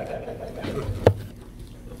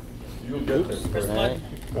 You'll get this.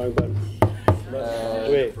 Wrong button.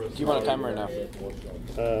 Wait. Do you want a timer or no?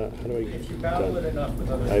 How do I? If you battle it enough with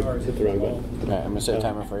other I cars, hit the wrong button. All right, I'm gonna set a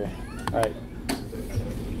timer for you. All right.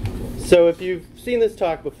 So if you've seen this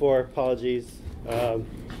talk before, apologies.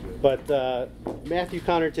 But Matthew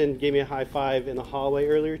Connerton gave me a high five in the hallway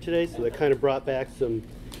earlier today, so that kind of brought back some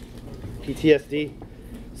PTSD.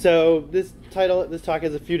 So this talk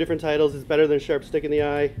has a few different titles. It's better than a sharp stick in the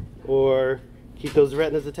eye, or keep those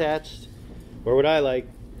retinas attached, or what I like,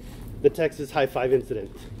 the Texas high five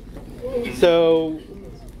incident. So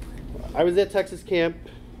I was at Texas camp.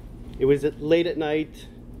 It was late at night.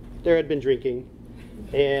 There had been drinking,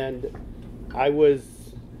 and I was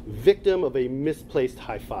victim of a misplaced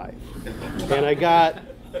high five, and I got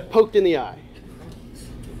poked in the eye.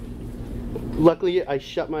 Luckily, I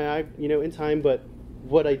shut my eye, in time. But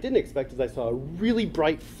what I didn't expect is I saw a really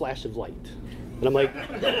bright flash of light, and I'm like,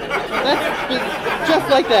 "That's just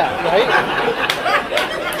like that, right?"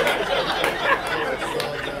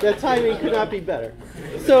 That timing could not be better.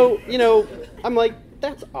 So, I'm like,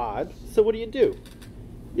 "That's odd." So what do?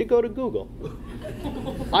 You go to Google.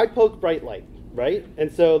 I poke bright light, right?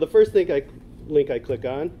 And so the first link I click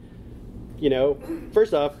on,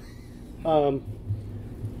 first off,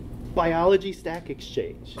 biology stack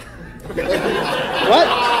exchange. What?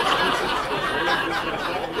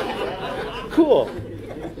 Cool.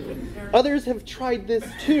 Others have tried this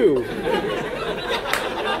too.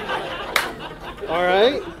 All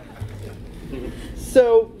right.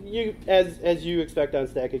 So as you expect on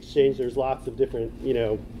Stack Exchange, there's lots of different,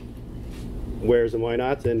 wheres and why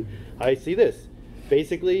nots, and I see this.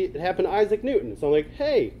 Basically, it happened to Isaac Newton. So I'm like,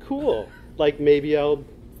 hey, cool. Like maybe I'll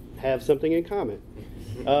have something in common.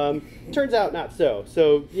 Turns out not so.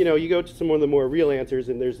 So, you go to some of the more real answers,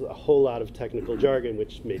 and there's a whole lot of technical jargon,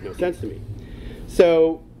 which made no sense to me.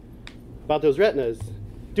 So, about those retinas,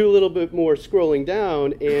 do a little bit more scrolling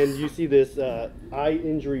down, and you see this eye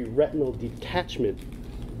injury retinal detachment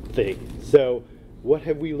thing. So, what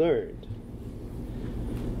have we learned?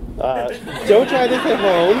 Don't try this at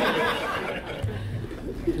home.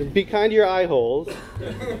 Be kind to your eye holes.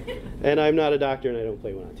 And I'm not a doctor, and I don't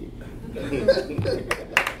play one on TV. We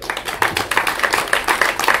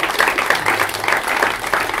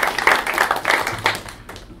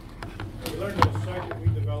learned that the site that we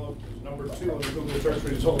developed is number 2 on the Google search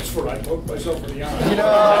results for I poked myself in the eye.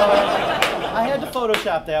 I had to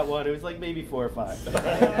Photoshop that one. It was like maybe 4 or 5.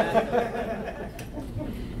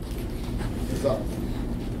 What's up?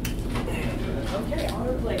 Okay,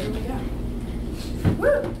 auto play. Here we go.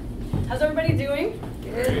 Woo! How's everybody doing?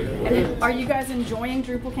 Good. And are you guys enjoying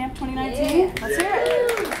Drupalcamp 2019? Yeah. Let's hear it.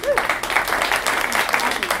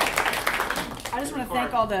 I just want to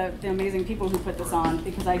thank all the amazing people who put this on,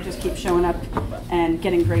 because I just keep showing up and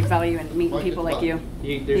getting great value and meeting people like you.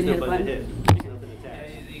 There's no button to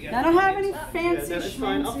hit. I don't have any fancy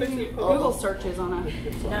schmancy Google searches on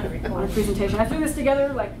a presentation. I threw this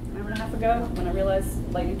together like an hour and a half ago when I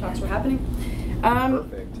realized lightning talks were happening.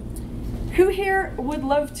 Perfect. Who here would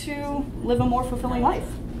love to live a more fulfilling life?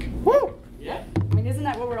 Woo! Yeah. I mean, isn't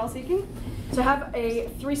that what we're all seeking? So I have a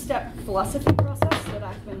 3-step philosophy process that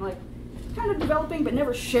I've been kind of developing but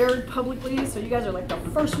never shared publicly. So you guys are like the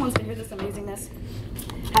first ones to hear this amazingness.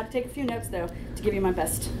 I had to take a few notes though to give you my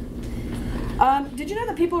best. Did you know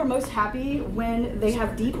that people are most happy when they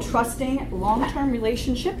have deep, trusting, long-term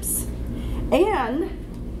relationships, and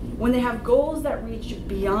when they have goals that reach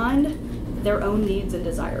beyond their own needs and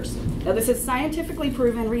desires? Now, this is scientifically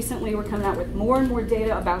proven. Recently, we're coming out with more and more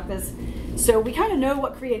data about this, so we kind of know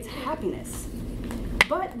what creates happiness,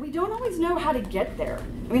 but we don't always know how to get there.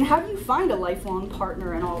 I mean, how do you find a lifelong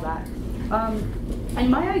partner and all that? And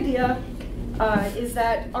my idea is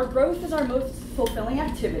that our growth is our most fulfilling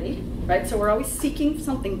activity, right? So we're always seeking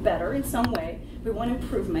something better in some way. We want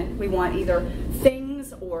improvement. We want either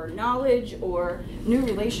things or knowledge or new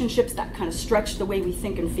relationships that kind of stretch the way we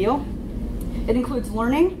think and feel. It includes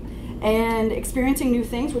learning and experiencing new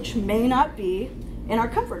things, which may not be in our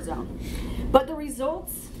comfort zone. But the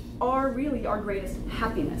results are really our greatest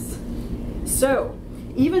happiness. So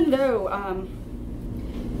even though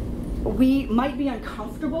we might be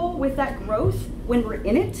uncomfortable with that growth when we're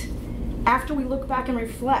in it, after we look back and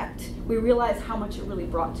reflect, we realize how much it really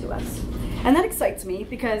brought to us. And that excites me,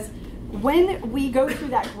 because when we go through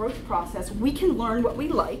that growth process, we can learn what we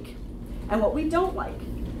like and what we don't like.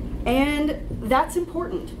 And that's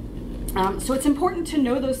important. So it's important to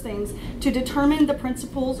know those things to determine the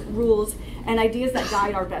principles, rules, and ideas that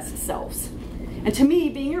guide our best selves. And to me,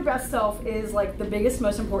 being your best self is like the biggest,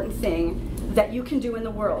 most important thing that you can do in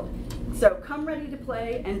the world. So come ready to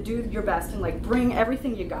play and do your best and bring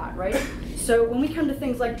everything you got, right? So when we come to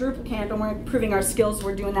things like Drupalcamp and we're improving our skills,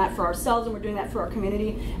 we're doing that for ourselves and we're doing that for our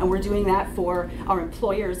community and we're doing that for our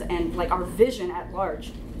employers and our vision at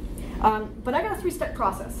large. But I got a 3-step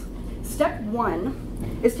process. Step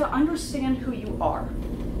 1 is to understand who you are,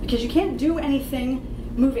 because you can't do anything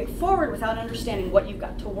moving forward without understanding what you've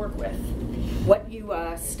got to work with, what you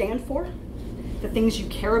stand for, the things you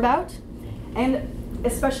care about, and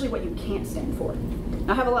especially what you can't stand for.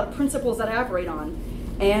 I have a lot of principles that I operate on,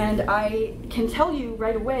 and I can tell you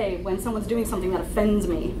right away when someone's doing something that offends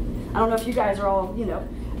me. I don't know if you guys are all,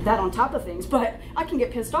 that on top of things, but I can get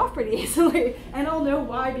pissed off pretty easily, and I'll know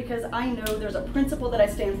why, because I know there's a principle that I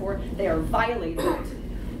stand for, they are violating it,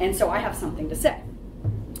 and so I have something to say.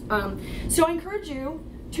 So I encourage you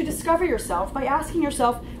to discover yourself by asking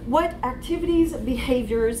yourself what activities,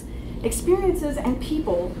 behaviors, experiences, and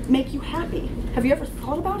people make you happy. Have you ever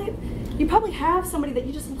thought about it? You probably have somebody that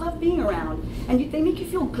you just love being around, and they make you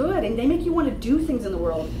feel good, and they make you want to do things in the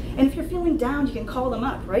world. And if you're feeling down, you can call them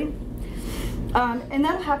up, right? And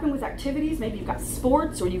that'll happen with activities. Maybe you've got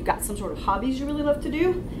sports, or you've got some sort of hobbies you really love to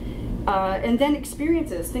do. And then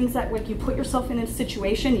experiences, things that like you put yourself in a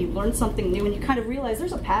situation, you learn something new, and you kind of realize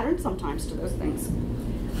there's a pattern sometimes to those things.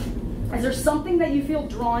 Is there something that you feel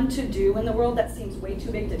drawn to do in the world that seems way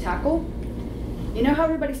too big to tackle? You know how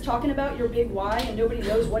everybody's talking about your big why and nobody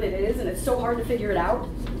knows what it is and it's so hard to figure it out?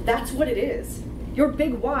 That's what it is. Your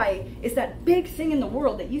big why is that big thing in the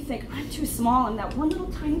world that you think, I'm too small, I'm that one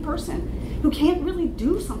little tiny person who can't really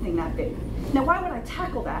do something that big. Now why would I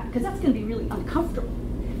tackle that? Because that's going to be really uncomfortable.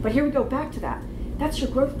 But here we go back to that. That's your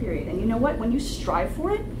growth period. And you know what? When you strive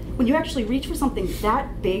for it, when you actually reach for something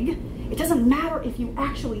that big, it doesn't matter if you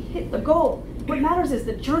actually hit the goal. What matters is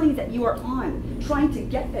the journey that you are on, trying to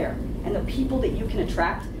get there, and the people that you can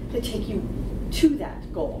attract to take you to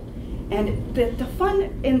that goal. And the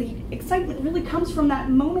fun and the excitement really comes from that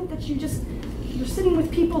moment that you're sitting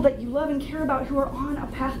with people that you love and care about who are on a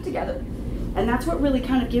path together. And that's what really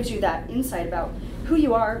kind of gives you that insight about who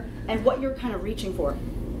you are and what you're kind of reaching for.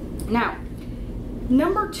 Now,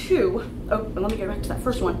 number 2, let me get back to that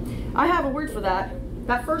first one. I have a word for that.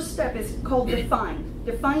 That first step is called define.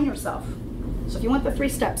 Define yourself. So if you want the 3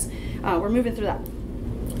 steps, we're moving through that.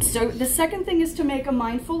 So the second thing is to make a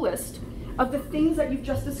mindful list of the things that you've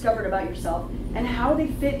just discovered about yourself and how they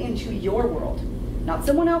fit into your world. Not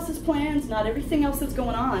someone else's plans, not everything else that's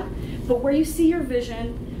going on, but where you see your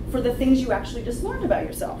vision for the things you actually just learned about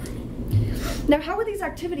yourself. Now, how would these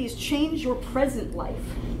activities change your present life?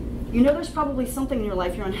 You know there's probably something in your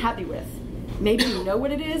life you're unhappy with. Maybe you know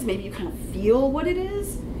what it is, maybe you kind of feel what it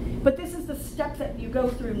is, but this is the step that you go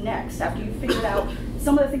through next after you've figured out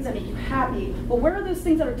some of the things that make you happy. Well, where are those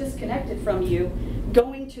things that are disconnected from you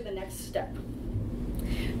going to the next step?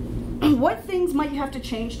 What things might you have to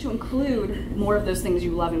change to include more of those things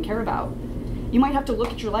you love and care about? You might have to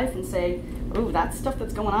look at your life and say, oh, that stuff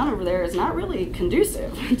that's going on over there is not really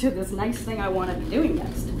conducive to this nice thing I want to be doing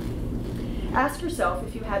next. Ask yourself,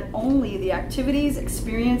 if you had only the activities,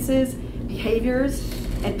 experiences, behaviors,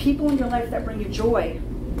 and people in your life that bring you joy,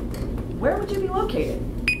 where would you be located?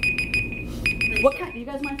 What kind? You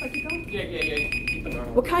guys mind if I keep going? Yeah.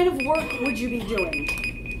 What kind of work would you be doing?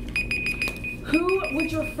 Who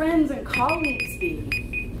would your friends and colleagues be?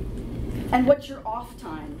 And what your off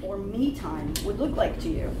time or me time would look like to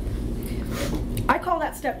you? I call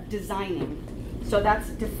that step designing. So that's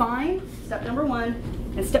define, step number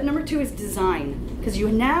 1, and step number 2 is design. Because you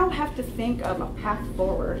now have to think of a path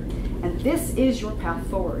forward, and this is your path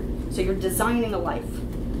forward. So you're designing a life.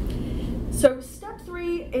 So step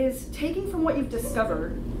 3 is taking from what you've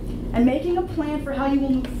discovered and making a plan for how you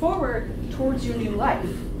will move forward towards your new life.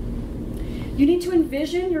 You need to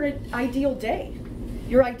envision your ideal day,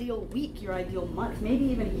 your ideal week, your ideal month, maybe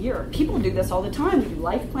even a year. People do this all the time. We do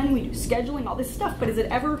life planning, we do scheduling, all this stuff, but is it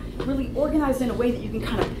ever really organized in a way that you can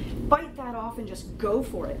kind of bite that off and just go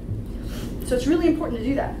for it? So it's really important to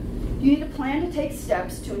do that. You need a plan to take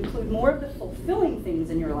steps to include more of the fulfilling things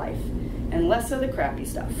in your life and less of the crappy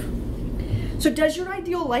stuff. So does your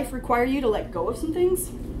ideal life require you to let go of some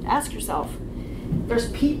things? Ask yourself.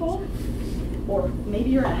 There's people, or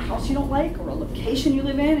maybe you're in a house you don't like, or a location you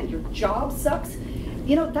live in and your job sucks.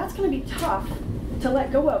 You know, that's going to be tough to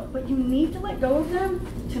let go of, but you need to let go of them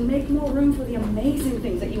to make more room for the amazing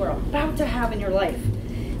things that you are about to have in your life.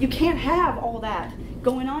 You can't have all that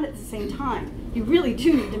going on at the same time. You really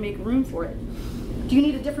do need to make room for it. Do you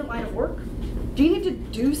need a different line of work? Do you need to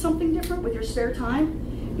do something different with your spare time?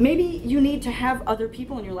 Maybe you need to have other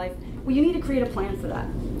people in your life. Well, you need to create a plan for that.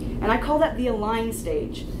 And I call that the align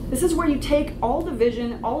stage. This is where you take all the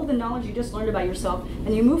vision, all of the knowledge you just learned about yourself,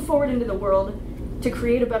 and you move forward into the world to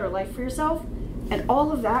create a better life for yourself. And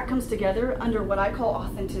all of that comes together under what I call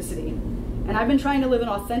authenticity. And I've been trying to live an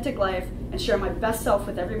authentic life and share my best self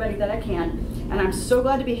with everybody that I can. And I'm so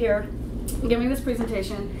glad to be here giving this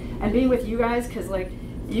presentation and being with you guys, because like,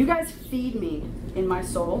 you guys feed me in my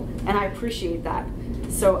soul, and I appreciate that.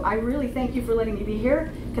 So I really thank you for letting me be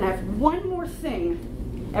here. Can I have one more thing?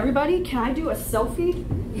 Everybody, can I do a selfie?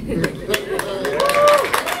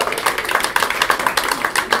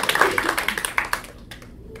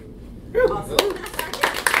 Awesome.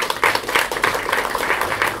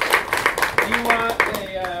 Do you want a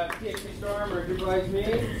PHP Storm or Drupalize Me?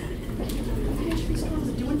 PHP Storm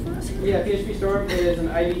is doing for us here? Yeah, PHP Storm is an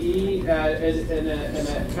IDE and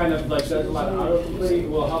it kind of like does a lot of autocomplete.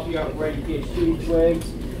 Will help you out writing PHP twigs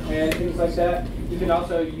and things like that. You can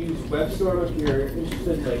also use WebStorm if you're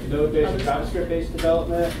interested in like Node-based or JavaScript-based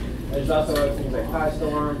development. There's also other things like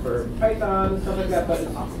PyStorm for Python, stuff like that. But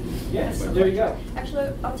it's awesome. Yes, there you go.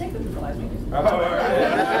 Actually, I'll take the Drupalize Me. All right.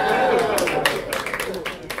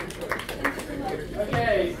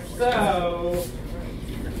 Okay, so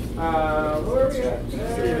where are we at?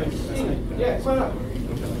 Yeah, come on up.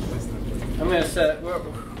 I'm gonna set.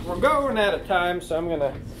 We're going out of time, so I'm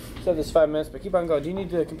gonna set this 5 minutes. But keep on going. Do you need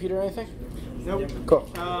the computer or anything? Nope. Cool.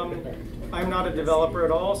 I'm not a developer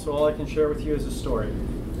at all, so all I can share with you is a story.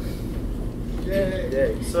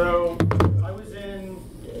 Yay. So I was in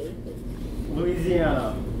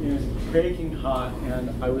Louisiana. It was baking hot,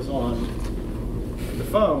 and I was on the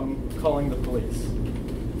phone calling the police.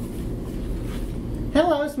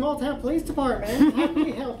 Hello, small town police department. How can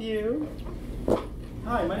we help you?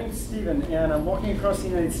 Hi, my name is Steven, and I'm walking across the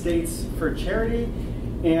United States for charity,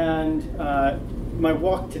 and my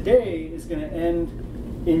walk today is going to end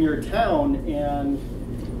in your town, and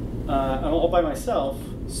I'm all by myself,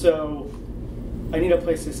 so I need a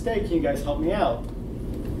place to stay. Can you guys help me out?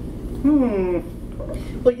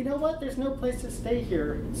 Well, you know what? There's no place to stay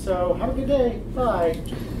here, so have a good day. Bye.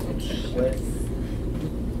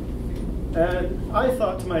 And I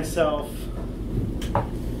thought to myself,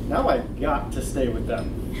 now I've got to stay with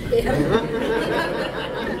them.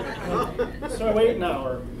 So I wait an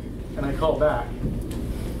hour, and I call back.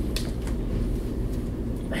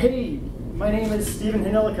 Hey, my name is Steven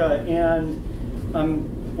Hanilika, and I'm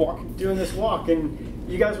doing this walk, and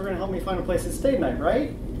you guys were going to help me find a place to stay tonight,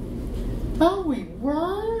 right? Oh, we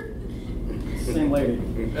were? Same lady.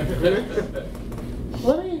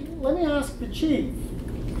 Let me ask the chief.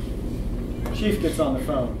 Chief gets on the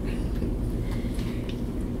phone.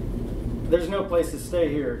 There's no place to stay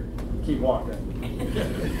here. Keep walking.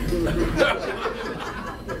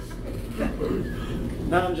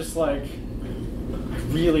 Now I'm just like, I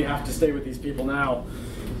really have to stay with these people now.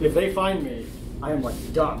 If they find me, I am like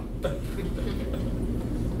done.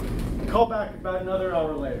 Call back about another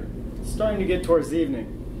hour later. It's starting to get towards the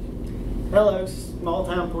evening. Hello, small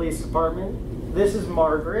town police department. This is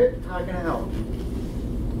Margaret. How can I help?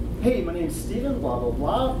 Hey, my name's Steven, blah, blah,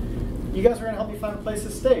 blah. You guys are going to help me find a place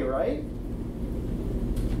to stay, right?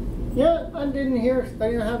 Yeah, I didn't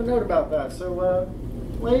have a note about that. So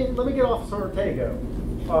let me get Officer Ortego.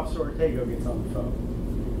 Officer Ortego gets on the phone.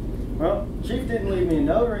 Well, Chief didn't leave me a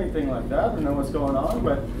note or anything like that. I don't know what's going on,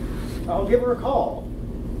 but I'll give her a call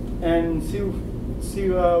and see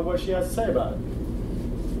what she has to say about it.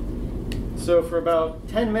 So for about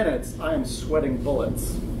 10 minutes, I am sweating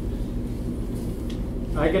bullets.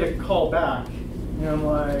 I get a call back, and I'm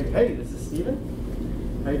like, hey, this is Steven.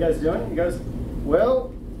 How you guys doing? He goes,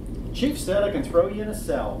 well, Chief said I can throw you in a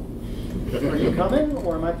cell. Are you coming,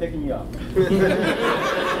 or am I picking you up?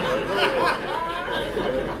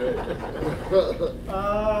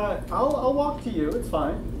 I'll walk to you. It's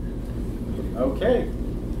fine. Okay.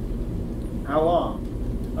 How long?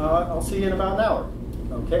 I'll see you in about an hour.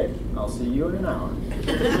 Okay. I'll see you in an hour.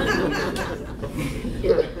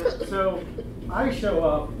 So I show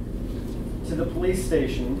up to the police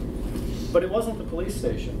station, but it wasn't the police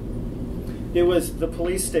station. It was the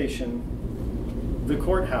police station, the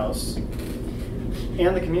courthouse,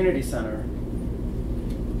 and the community center.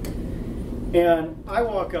 And I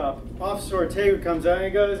walk up, Officer Ortega comes out and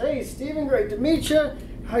he goes, hey, Steven, great to meet you.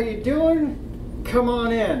 How you doing? Come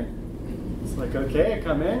on in. It's like, okay, I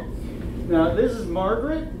come in. Now, this is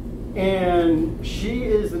Margaret, and she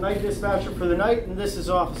is the night dispatcher for the night, and this is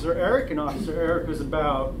Officer Eric, and Officer Eric was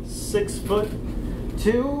about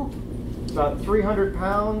 6'2", about 300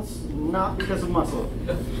 pounds, not because of muscle.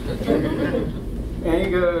 And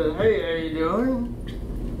he goes, hey, how you doing?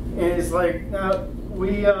 And he's like, now,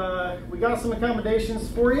 we got some accommodations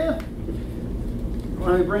for you.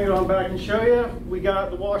 Let me bring it on back and show you. We got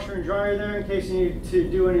the washer and dryer there in case you need to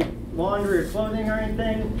do any laundry or clothing or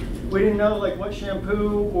anything. We didn't know like what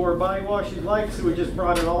shampoo or body wash you'd like, so we just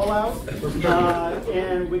brought it all out.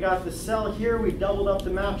 And we got the cell here. We doubled up the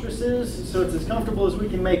mattresses, so it's as comfortable as we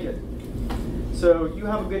can make it. So you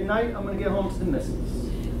have a good night. I'm going to get home to the missus.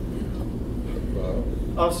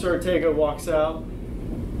 Officer Ortega walks out.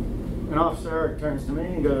 and Officer Eric turns to me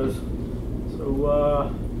and goes,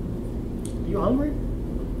 "So, you hungry?"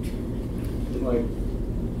 I'm like,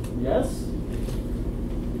 "Yes."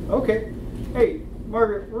 "Okay. Hey,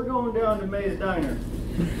 Margaret, we're going down to May's Diner."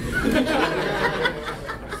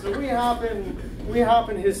 So we hop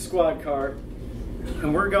in his squad car,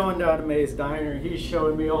 and we're going down to May's Diner. He's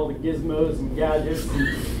showing me all the gizmos and gadgets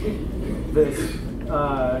and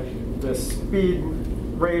the speed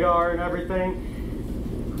radar and everything.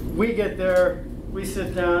 We get there, we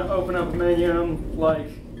sit down, open up a menu, and I'm like,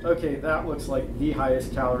 okay, that looks like the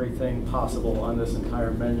highest calorie thing possible on this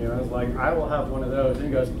entire menu. I was like, I will have one of those. And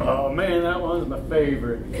he goes, oh man, that one's my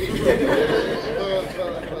favorite.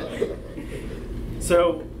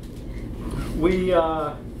 So we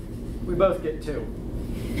both get 2.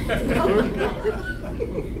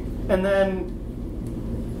 And then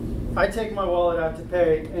I take my wallet out to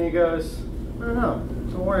pay, and he goes, I don't know,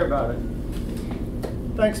 don't worry about it.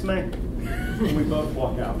 Thanks, May. And we both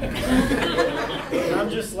walk out. And I'm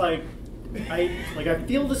just like, I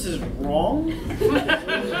feel this is wrong,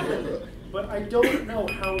 but I don't know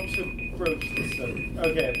how to approach this.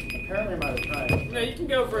 Okay, apparently I'm out of time. No, you can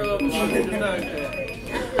go for a little longer.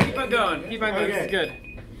 Keep on going. Keep on going. Okay. This is good.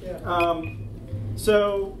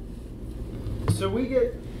 So we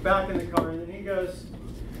get back in the car, and then he goes,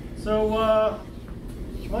 so,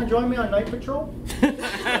 you want to join me on night patrol?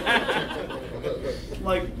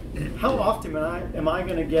 Like, how often am I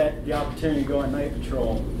going to get the opportunity to go on night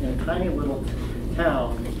patrol in a tiny little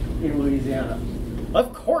town in Louisiana?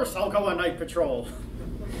 Of course I'll go on night patrol.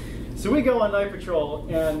 So we go on night patrol,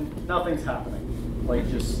 and nothing's happening. Like,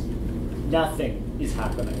 just nothing is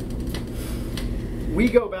happening. We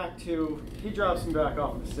go back to, he drops me back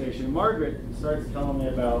off at the station. Margaret starts telling me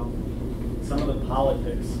about some of the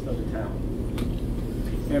politics of the town.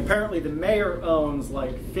 And apparently the mayor owns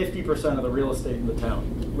like 50% of the real estate in the town,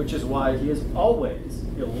 which is why he is always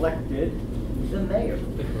elected the mayor.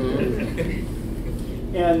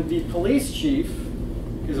 And the police chief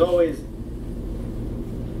is always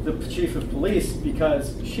the chief of police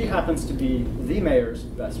because she happens to be the mayor's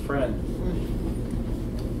best friend.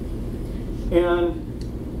 And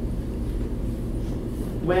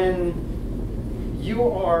when you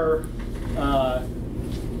are,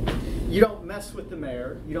 you don't mess with the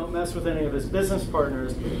mayor, you don't mess with any of his business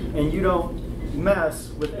partners, and you don't mess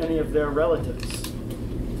with any of their relatives.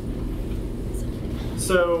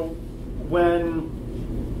 So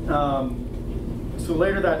so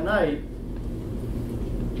later that night,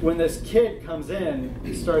 when this kid comes in,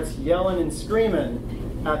 he starts yelling and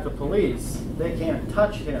screaming at the police. They can't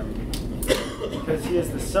touch him because he is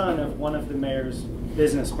the son of one of the mayor's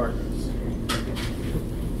business partners.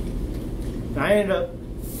 And I end up,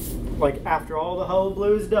 like, after all the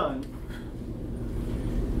hullabaloo is done,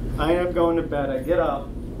 I end up going to bed. I get up,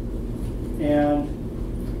 and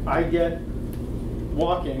I get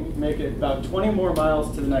walking, make it about 20 more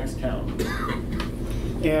miles to the next town.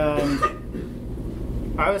 And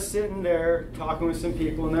I was sitting there talking with some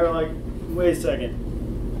people, and they're like, wait a second.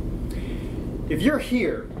 If you're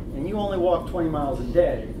here, and you only walk 20 miles a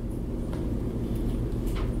day,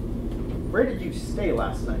 where did you stay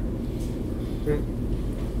last night?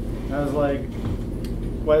 And I was like,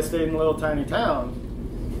 well, I stayed in a little tiny town.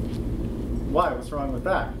 Why? What's wrong with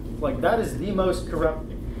that? Like, that is the most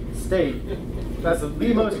corrupt state. That's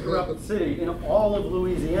the most corrupt city in all of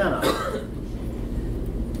Louisiana.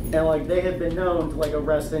 And like, they had been known to like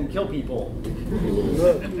arrest and kill people.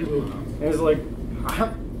 And it was like,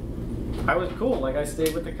 I was cool. Like, I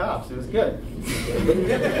stayed with the cops. It was good.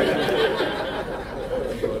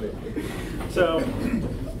 So,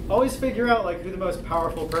 always figure out like who the most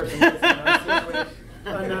powerful person is in an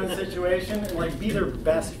unknown situation, and like be their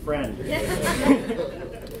best friend. Do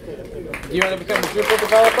you want to become a Drupal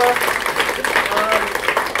developer?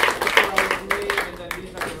 And then do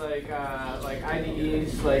something like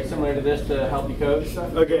IDEs, like similar to this, to help you code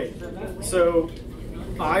stuff. Okay, so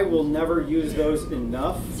I will never use those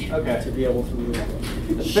enough to be able to move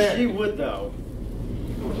them. She would though.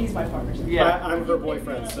 He's my partner. Yeah, I'm her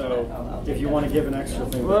boyfriend, so if you want to give an extra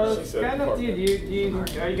thing. Well, it's kind of up to you.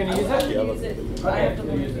 Are you going to use it? I have to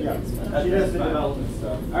use it. Yeah. She does the development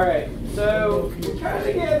stuff. All right, so we're kind of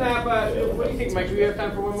getting that, but what do you think, Mike? Do we have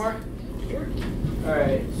time for one more? Sure. All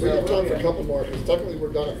right. We have time for a couple more, because technically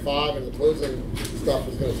we're done at 5, and the closing stuff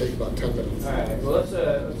is going to take about 10 minutes. All right. Well, let's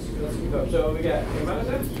keep up. So we got.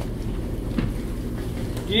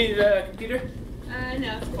 Do you need a computer?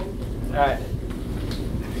 No, it's cool. All right.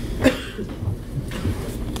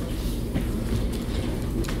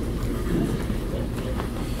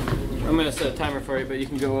 I'm going to set a timer for you, but you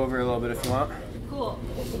can go over a little bit if you want. Cool.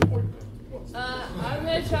 I I'm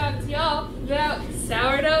going to talk to y'all about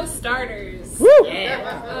sourdough starters. Woo!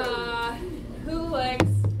 Yeah. Who likes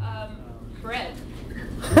bread?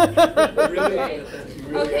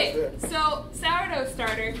 Okay, so sourdough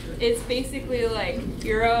starter is basically like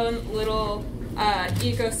your own little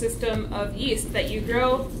ecosystem of yeast that you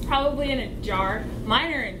grow probably in a jar.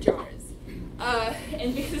 Mine are in jars.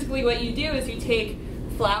 And basically what you do is you take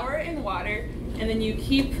flour and water and then you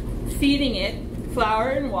keep feeding it flour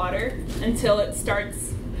and water until it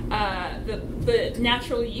starts the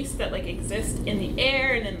natural yeast that like exists in the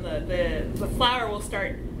air, and then the flour will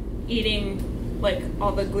start eating like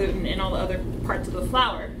all the gluten and all the other parts of the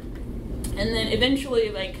flour, and then eventually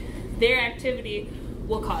like their activity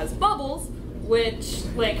will cause bubbles, which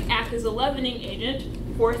like act as a leavening agent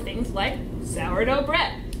for things like sourdough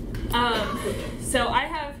bread. So I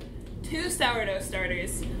have 2 sourdough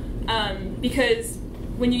starters because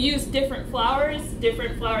when you use different flours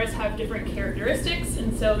have different characteristics,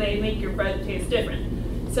 and so they make your bread taste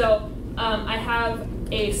different. So I have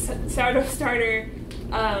a sourdough starter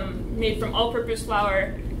made from all-purpose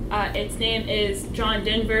flour. Its name is John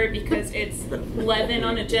Denver because it's leaven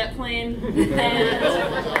on a jet plane. And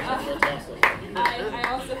I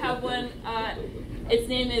also have one. Its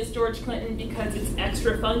name is George Clinton because it's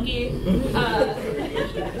extra funky.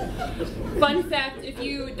 Fun fact, if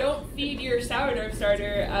you don't feed your sourdough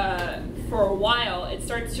starter for a while, it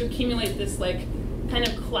starts to accumulate this like kind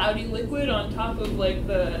of cloudy liquid on top of like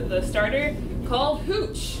the starter called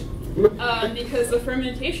hooch. Because the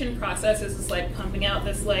fermentation process is just like pumping out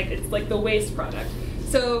this like, it's like the waste product.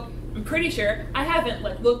 So I'm pretty sure, I haven't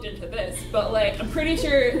like looked into this, but like I'm pretty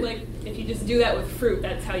sure like if you just do that with fruit,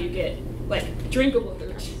 that's how you get like drinkable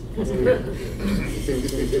hooch. Seems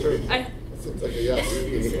like a yes.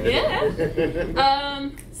 Yeah.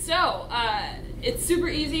 So it's super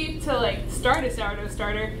easy to like start a sourdough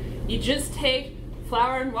starter. You just take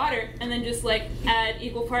flour and water and then just like add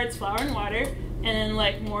equal parts flour and water, and then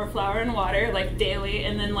like more flour and water like daily,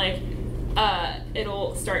 and then like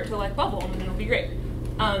it'll start to like bubble, and then it'll be great.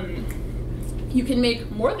 You can make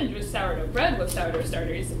more than just sourdough bread with sourdough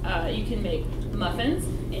starters. You can make muffins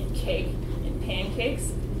and cake and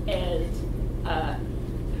pancakes and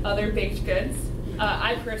other baked goods.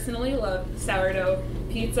 I personally love sourdough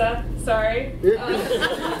pizza. Sorry.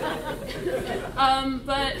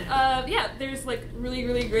 But yeah, there's like really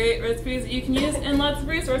great recipes that you can use and lots of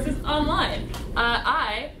resources online.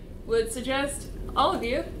 I would suggest all of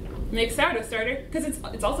you make sourdough starter because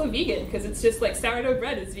it's also vegan, because it's just like sourdough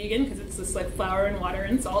bread is vegan because it's just like flour and water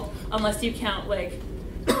and salt, unless you count like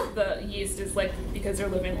the yeast is like because they're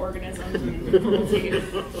living organisms and cruelty.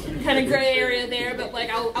 Kind of gray area there, but like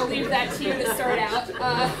I'll leave that to you to start out.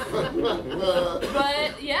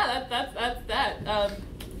 But yeah, that's that.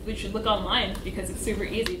 We should look online because it's super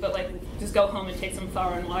easy. But like, just go home and take some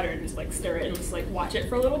flour and water and just like stir it and just like watch it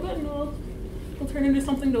for a little bit, and it'll turn into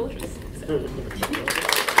something delicious. So.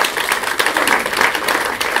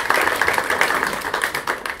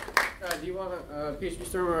 Do you want a PHP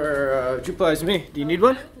Storm or Drupalize Me? Do you need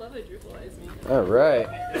one? I would love a Drupalize Me. All right.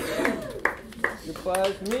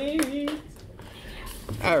 Drupalize Me.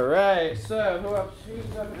 All right. So who else?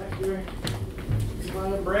 Who's up next here? Come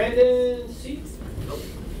on, Brandon. Seats. All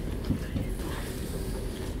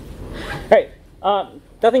right.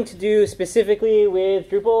 Nothing to do specifically with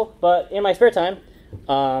Drupal, but in my spare time,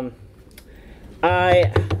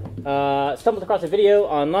 I stumbled across a video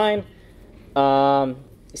online.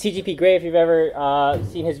 CGP Gray, if you've ever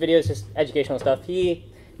seen his videos, just educational stuff, he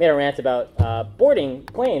made a rant about boarding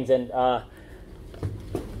planes and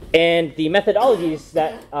the methodologies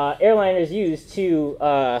that airliners use to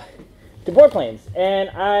board planes. And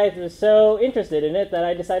I was so interested in it that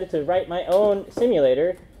I decided to write my own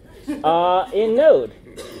simulator in Node.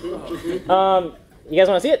 You guys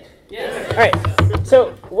want to see it? Yes. All right.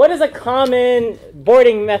 So, what is a common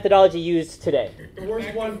boarding methodology used today? The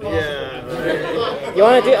worst one possible. Yeah. You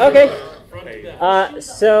want to do? Okay.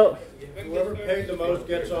 So. Whoever paid the most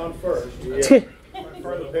gets on first.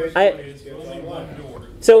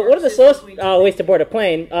 So one of the slowest ways to board a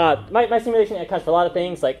plane, my simulation accounts for a lot of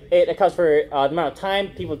things. Like it accounts for the amount of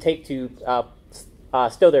time people take to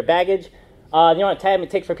stow their baggage, the amount of time it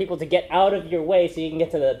takes for people to get out of your way so you can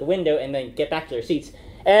get to the window and then get back to their seats,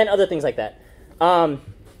 and other things like that.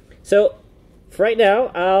 So for right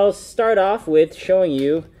now, I'll start off with showing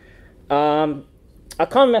you a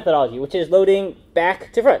common methodology, which is loading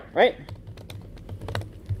back to front, right?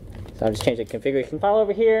 So I'll just change the configuration file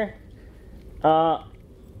over here.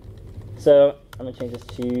 So I'm going to change this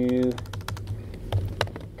to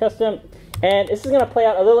custom, and this is going to play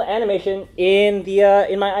out a little animation in the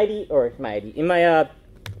in my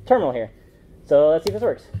terminal here. So let's see if this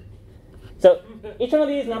works. So each one of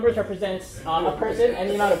these numbers represents a person and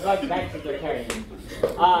the amount of baggage they're carrying.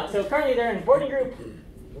 So currently they're in boarding group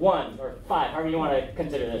 1 or 5, however you want to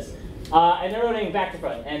consider this. And they're loading back to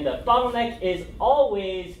front. And the bottleneck is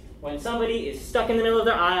always when somebody is stuck in the middle of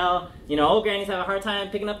their aisle. You know, old grannies have a hard time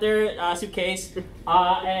picking up their suitcase.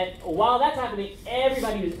 And while that's happening,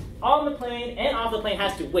 everybody who's on the plane and off the plane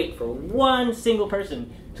has to wait for one single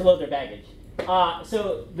person to load their baggage.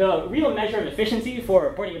 So the real measure of efficiency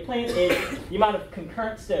for boarding a plane is the amount of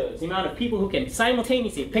concurrent stows, the amount of people who can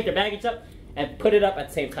simultaneously pick their baggage up and put it up at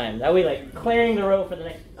the same time. That way, like, clearing the road for the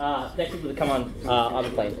next people to come on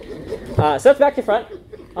the plane. So that's back to front.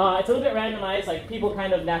 It's a little bit randomized. Like, people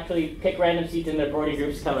kind of naturally pick random seats in their boarding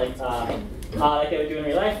groups, kind of like they would do in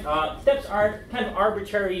real life. Steps are kind of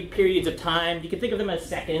arbitrary periods of time. You can think of them as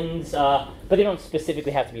seconds, but they don't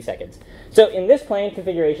specifically have to be seconds. So in this plane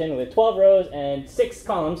configuration with 12 rows and 6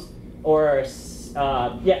 columns, or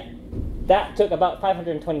that took about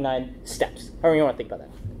 529 steps. However you want to think about that.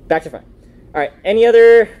 Back to front. All right. Any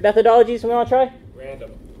other methodologies we want to try?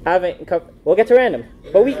 Random. We'll get to random,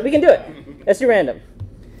 but we can do it. Let's do random.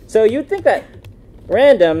 So you'd think that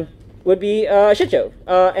random would be a shit show,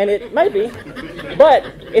 and it might be, but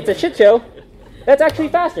it's a shit show that's actually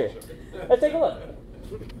faster. Let's take a look.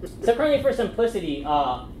 So currently, for simplicity,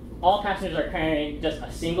 all passengers are carrying just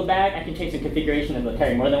a single bag. I can change the configuration and they'll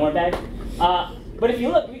carry more than one bag. But if you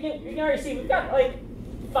look, you can already see we've got like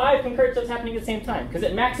 5 concurrent stows happening at the same time, because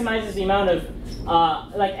it maximizes the amount of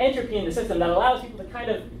like entropy in the system that allows people to kind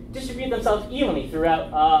of distribute themselves evenly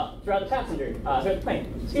throughout the passenger, throughout the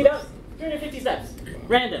plane. Speed up, 350 steps,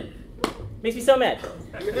 random. Makes me so mad.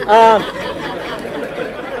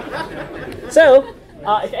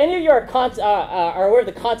 If any of you are aware of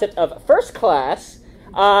the concept of first class,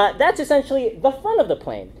 that's essentially the front of the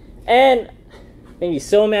plane. And made me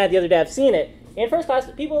so mad the other day. I've seen it in first class.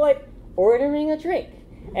 People like ordering a drink,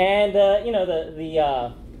 and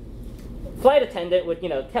the flight attendant would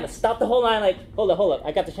kind of stop the whole line, like, hold up,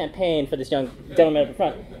 I got the champagne for this young gentleman up in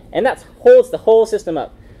front, and that holds the whole system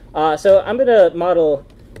up. So I'm gonna model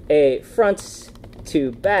a front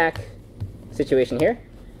to back situation here,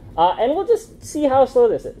 and we'll just see how slow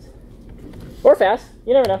this is, or fast.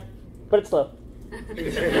 You never know, but it's slow.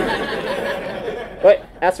 Wait,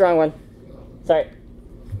 that's the wrong one. Sorry.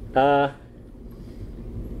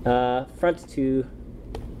 Front to.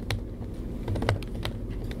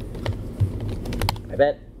 I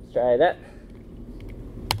bet. Let's try that.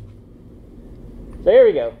 So here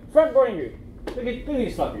we go. Front boarding group. Look at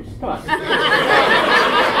these fuckers. Come on.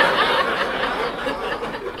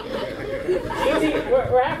 Easy.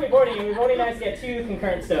 We're halfway boarding and we've only managed to get 2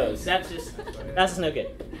 concurrent stows. That's just no good.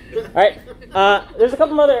 All right. There's a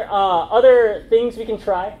couple other things we can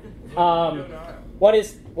try. What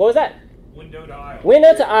was that? Window to aisle.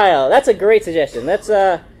 Window to aisle. That's a great suggestion. Let's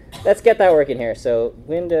get that working here. So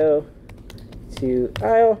window to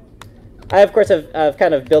aisle. I of course have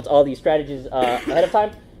kind of built all these strategies ahead of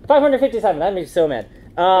time. 557. That makes me so mad.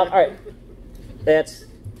 All right. That's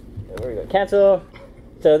where we go. Cancel.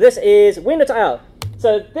 So this is window to aisle.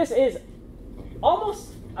 So this is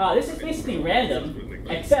this is basically random,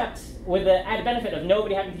 except with the added benefit of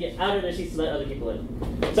nobody having to get out of their seats to let other people in.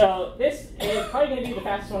 So this is probably going to be the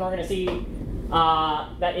fastest one we're going to see.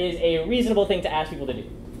 That is a reasonable thing to ask people to do.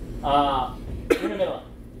 In the middle.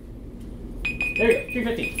 There we go,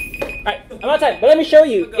 350. All right, I'm out of time, but let me show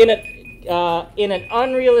you in an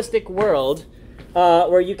unrealistic world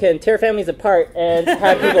where you can tear families apart and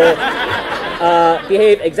have people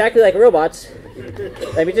behave exactly like robots.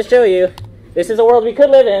 Let me just show you. This is a world we could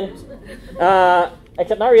live in,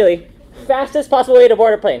 except not really. Fastest possible way to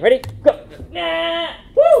board a plane. Ready? Go. Nah.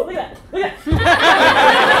 Woo! Look at that. Look at that.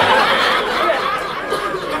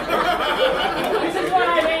 This is what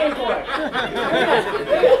I'm aiming for. Look at that.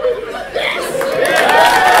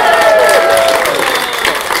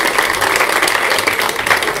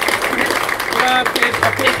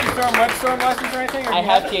 PHP Storm, WebStorm license or anything? Or I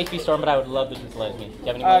have PHP Storm, but I would love to Drupalize me. Do you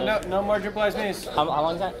have any more? No more Drupalize me's. How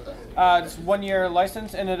long is that? It's 1 year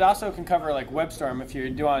license, and it also can cover like WebStorm if you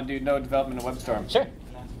do want to do node development of WebStorm. Sure.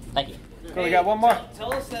 Thank you. Cool, we got one more.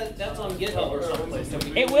 Tell us that's on GitHub or someplace.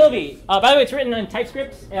 It will be. By the way, it's written in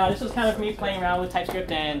TypeScript. This was kind of me playing around with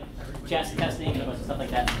TypeScript and Jest testing and a bunch of stuff like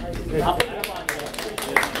that. I'll put it up on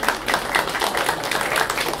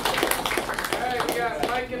Alright, we got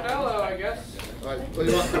Mike and Mello, I guess. Alright, so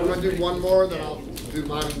you want to do one more, then I'll do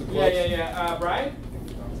mine in the close. Yeah. Brian?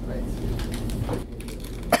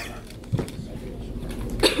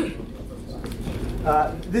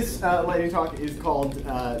 This lightning talk is called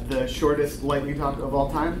the shortest lightning talk of all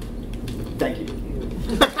time. Thank you.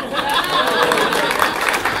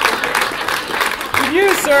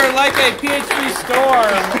 there like a PHP store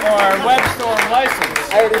or web store license?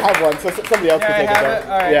 I already have one, so somebody else can take it.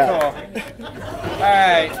 All right, cool. All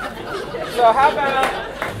right. So how about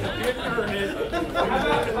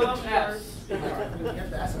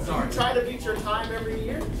Sorry. You try to beat your time every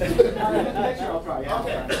year? Next year I'll try. Yeah.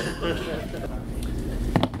 Okay.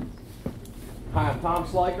 Hi, I'm Tom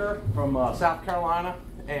Sliker from South Carolina,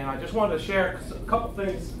 and I just wanted to share a couple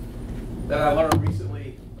things that I learned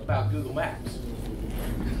recently about Google Maps.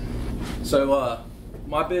 So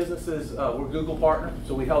my business is, we're Google partner,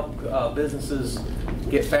 so we help businesses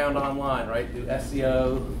get found online, right? Do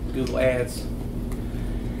SEO, Google Ads,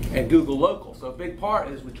 and Google Local. So a big part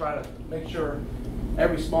is we try to make sure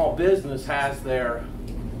every small business has their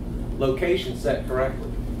location set correctly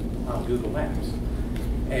on Google Maps.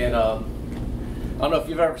 And I don't know if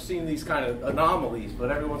you've ever seen these kind of anomalies,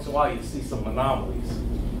 but every once in a while you see some anomalies.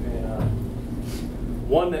 And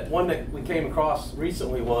one that we came across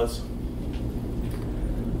recently was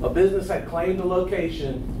a business had claimed a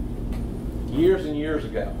location years and years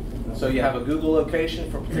ago. And so you have a Google location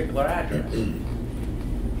for a particular address.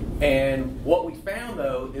 And what we found,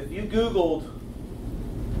 though, if you Googled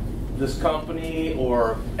this company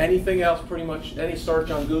or anything else, pretty much any search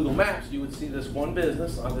on Google Maps, you would see this one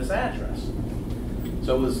business on this address.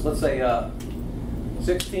 So it was, let's say,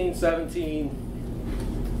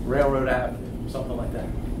 1617 Railroad Avenue, something like that.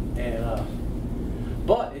 And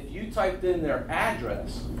but if you typed in their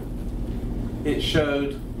address, it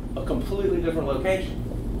showed a completely different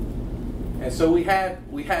location. And so we had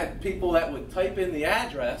people that would type in the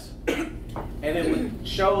address, and it would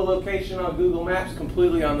show a location on Google Maps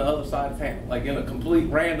completely on the other side of town, like in a complete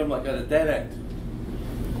random, like at a dead end.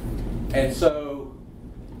 And so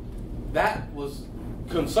that was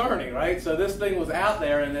concerning, right? So this thing was out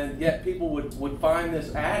there, and then yet people would find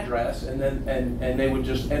this address, and then and they would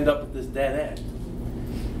just end up at this dead end.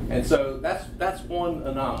 And so that's one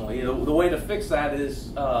anomaly. The way to fix that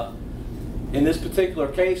is, in this particular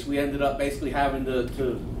case, we ended up basically having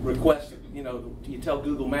to request, you tell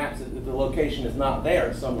Google Maps that the location is not there,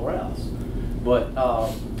 it's somewhere else. But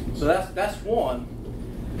so that's one.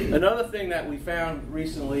 Another thing that we found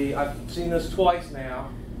recently, I've seen this twice now,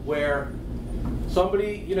 where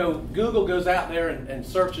somebody, Google goes out there and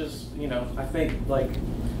searches, I think like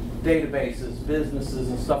databases, businesses,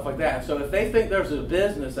 and stuff like that. So if they think there's a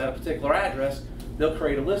business at a particular address, they'll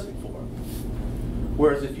create a listing for it.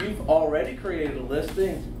 Whereas if you've already created a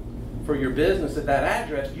listing for your business at that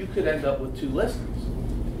address, you could end up with two listings.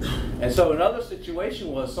 And so another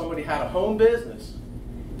situation was somebody had a home business,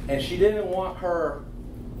 and she didn't want her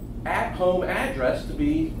at-home address to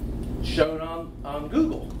be shown on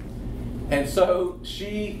Google. And so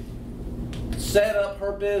she set up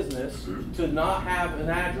her business to not have an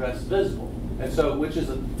address visible. And so, which is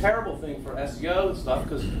a terrible thing for SEO and stuff,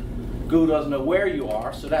 because Google doesn't know where you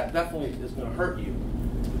are, so that definitely is going to hurt you.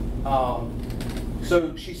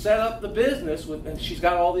 So she set up the business, and she's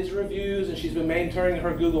got all these reviews, and she's been maintaining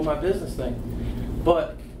her Google My Business thing.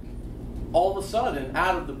 But all of a sudden,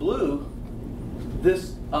 out of the blue,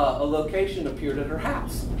 a location appeared at her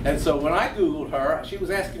house. And so when I Googled her, she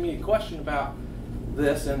was asking me a question about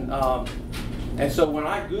this, and so when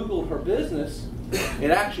I Googled her business, it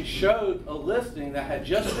actually showed a listing that had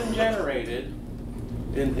just been generated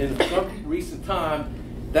in some recent time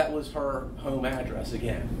that was her home address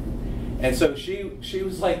again. And so she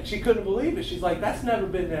was like, she couldn't believe it. She's like, that's never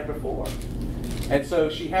been there before. And so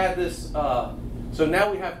she had this, so now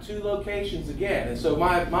we have two locations again. And so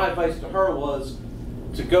my advice to her was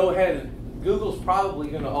to go ahead, and Google's probably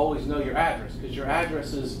going to always know your address, because your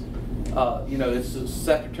address is, it's the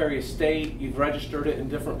Secretary of State, you've registered it in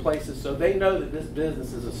different places, so they know that this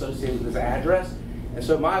business is associated with this address. And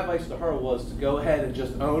so my advice to her was to go ahead and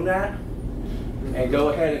just own that, and go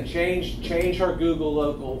ahead and change her Google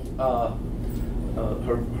Local, her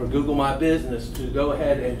Google My Business, to go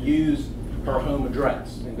ahead and use her home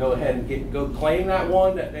address, and go ahead and go claim that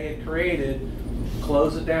one that they had created,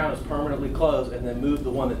 close it down as permanently closed, and then move the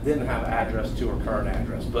one that didn't have an address to her current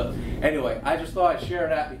address. But anyway, I just thought I'd share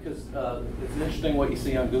that because it's interesting what you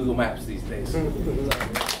see on Google Maps these days.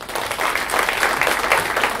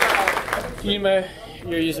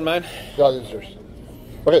 You're using mine? Yeah, I'll use yours.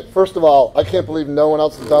 Okay, first of all, I can't believe no one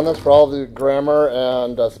else has done this. For all the grammar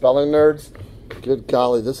and spelling nerds, good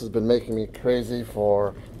golly, this has been making me crazy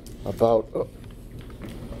for about... I'm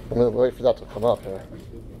going to wait for that to come up here.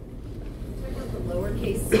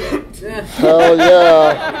 Lowercase c. Hell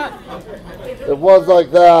yeah. It was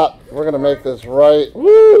like that. We're going to make this right.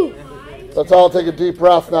 Woo! Let's all take a deep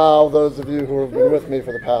breath now, those of you who have been with me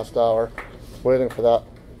for the past hour, waiting for that.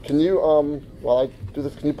 Can you, while I do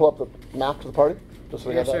this, can you pull up the map to the party? Just so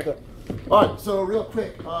we have that there. All right, so real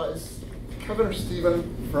quick, is Kevin or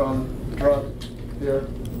Steven from Drug here?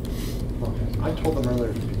 Okay, I told them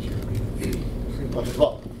earlier to be here. Okay,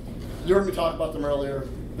 well, you heard me talk about them earlier.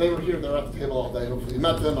 They were here, they're at the table all day. Hopefully you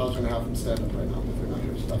met them. I was going to have them stand up right now, but they're not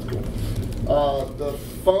here, so that's cool. The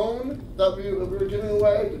phone that we were giving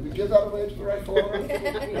away, did we give that away to the rightful owner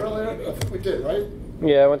earlier? I think we did, right?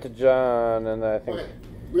 Yeah, I went to John, and I think... Okay.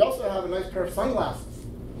 We also have a nice pair of sunglasses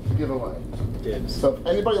to give away. So if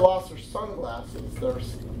anybody lost their sunglasses, they're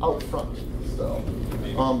out front still.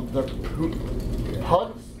 They're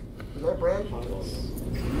Hugs? Is that a brand?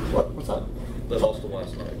 What's that? They lost them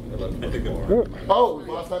last night. They left at the bar. Oh,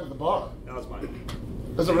 last night at the bar. That was mine.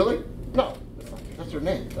 Is it really? No. That's your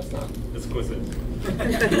name. That's not. It's coincidence.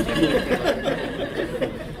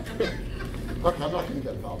 Okay, I'm not going to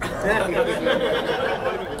get involved.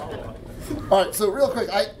 All right, so real quick,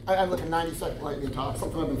 I have like a 90-second lightning talk,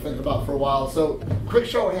 something I've been thinking about for a while. So, quick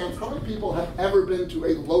show of hands, how many people have ever been to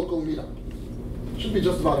a local meetup? Should be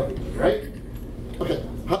just about everybody, right? Okay,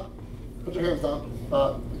 put your hands down.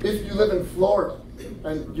 If you live in Florida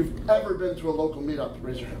and you've ever been to a local meetup,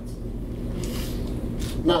 raise your hands.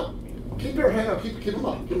 Now, keep your hand up, keep them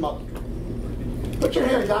up, keep them up. Put your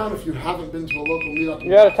hand down if you haven't been to a local meetup.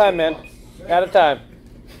 You're out of time, man. Out of time.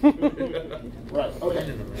 Right,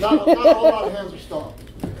 okay. Not a whole lot of hands are still up.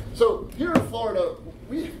 So here in Florida,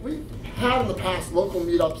 we've had in the past local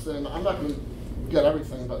meetups, and I'm not going to get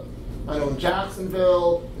everything, but I know in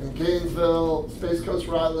Jacksonville, in Gainesville, Space Coast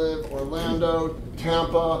where I live, Orlando,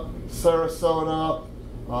 Tampa, Sarasota,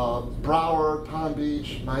 Broward, Palm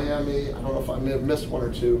Beach, Miami. I don't know if I may have missed one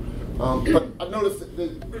or two. But I've noticed that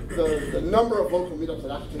the number of local meetups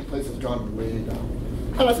that actually take place has gone way down.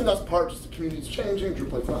 And I think that's part just the community's changing.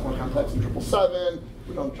 Drupal's not more complex than Drupal 7.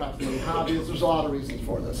 We don't attract as many hobbies. There's a lot of reasons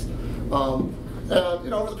for this. And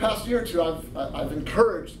over the past year or two, I've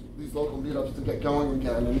encouraged these local meetups to get going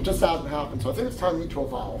again, and it just hasn't happened. So I think it's time we need to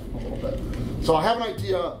evolve a little bit. So I have an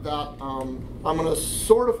idea that I'm going to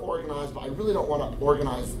sort of organize, but I really don't want to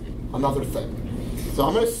organize another thing. So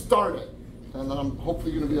I'm going to start it, and then I'm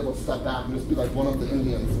hopefully going to be able to step back and just be like one of the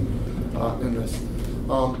Indians in this.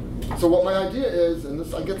 So what my idea is, and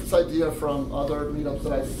I get this idea from other meetups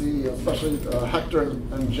that I see, especially Hector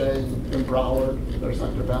and Jay in Broward. There's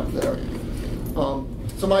Hector back there.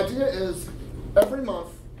 So my idea is every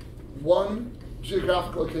month, one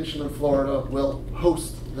geographic location in Florida will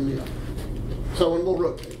host the meetup. So, and we'll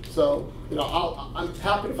rotate. So, I'm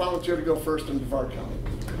happy to volunteer to go first in Brevard County.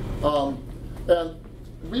 And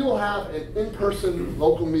we will have an in-person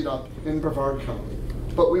local meetup in Brevard County.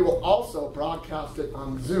 But we will also broadcast it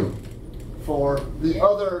on Zoom for the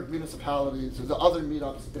other municipalities or the other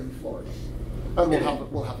meetups in Florida. And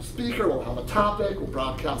we'll have a speaker, we'll have a topic, we'll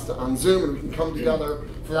broadcast it on Zoom, and we can come together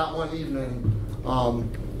for that one evening,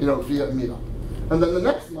 via meetup. And then the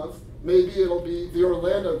next month, maybe it'll be the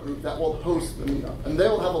Orlando group that will host the meetup, and they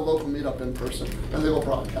will have a local meetup in person, and they will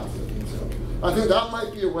broadcast it on Zoom. I think that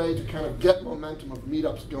might be a way to kind of get momentum of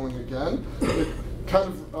meetups going again. It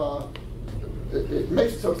kind of it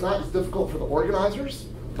makes it so it's not as difficult for the organizers,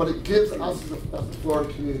 but it gives us as the Florida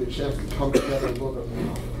community a chance to come together a little bit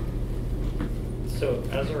more. So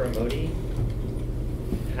as a remotie,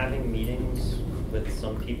 having meetings with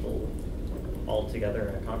some people all together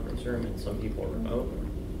in a conference room and some people remote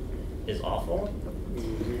is awful.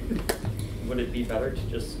 Would it be better to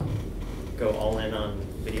just go all in on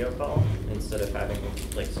video call instead of having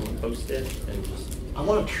like someone host it and just... I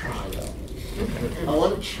want to try though. I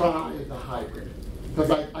want to try the hybrid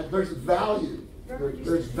because there's value.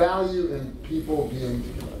 There's value in people being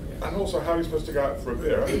together. And also, how are you supposed to go out for a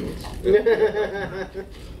beer? I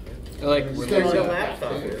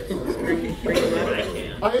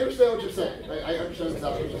understand what you're saying. I understand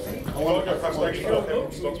exactly what you're saying. I want to go past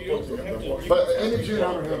But Amy June,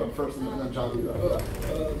 I'm her up first, and then John.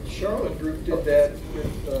 Charlotte Group did that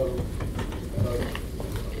with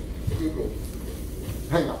Google.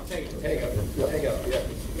 Hang on. Hang up, yeah.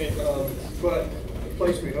 But the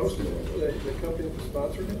place we hosted it, the company that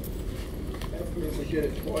sponsored it, after we did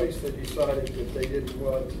it twice, they decided that they didn't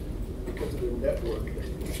want, because of their network,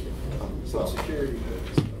 some security.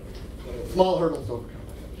 Small hurdles to overcome.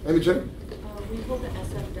 Amy June? We hold the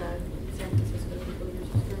SF San Francisco Drupal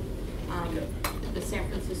Users Group. The San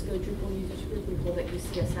Francisco Drupal Users Group, we hold at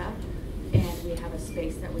UCSF. And we have a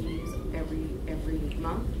space that we use every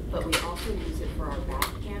month, but we also use it for our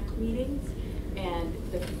Drupalcamp meetings. And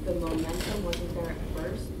the momentum wasn't there at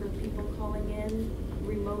first for people calling in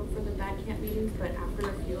remote for the Drupalcamp meetings, but after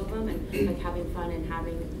a few of them and like having fun and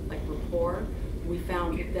having like rapport, we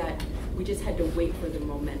found that we just had to wait for the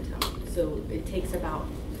momentum. So it takes about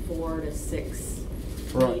 4 to 6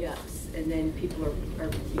 Right. meetups, and then people are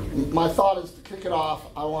becoming. My thought is to kick it off.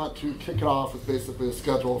 I want to kick it off with basically a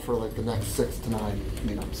schedule for like the next 6 to 9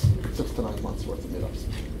 meetups, 6 to 9 months worth of meetups.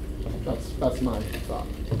 That's my thought.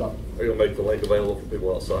 Are you gonna make the link available for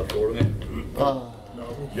people outside Florida? No.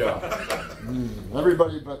 Yeah.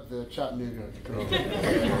 Everybody but the Chattanooga girl.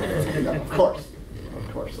 Yeah, of course.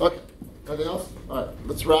 Okay. Anything else? All right.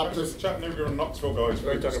 Let's wrap this. Chattanooga and Knoxville guys,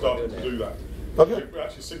 we're just starting to do that. Okay. We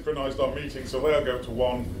actually synchronized our meetings, so they'll go to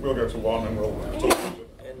one, we'll go to one, and we'll talk to each other.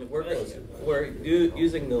 And we're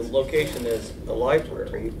using the location as the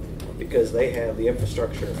library because they have the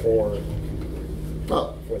infrastructure for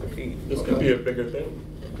the feed. This could be a bigger thing.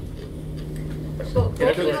 So, Okay.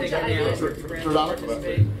 both have the idea.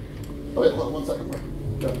 Wait, hold on 1 second.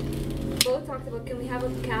 Yeah. Bo talked about, can we have a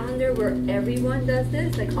calendar where everyone does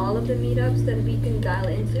this, like all of the meetups that we can dial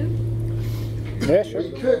into? Yeah, sure.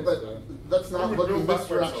 We could, but let's not look in this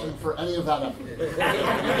direction for any of that effort.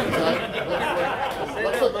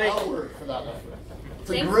 Let's look outward for that effort. It's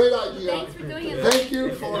a great idea. Thanks for doing it. Thank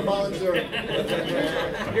you for volunteering.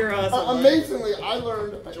 You're awesome. Amazingly, I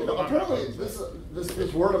learned, apparently this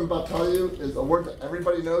word I'm about to tell you is a word that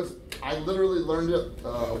everybody knows. I literally learned it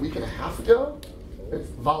a week and a half ago. It's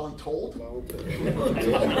voluntold. And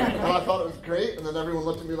I thought it was great, and then everyone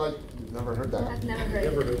looked at me like, you've never heard that. I've never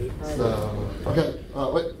heard it. So, okay,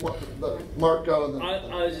 wait, Mark, go. And then.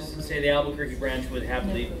 I was just going to say the Albuquerque branch would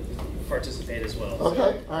happily participate as well.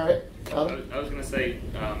 Okay, all right. I was going to say,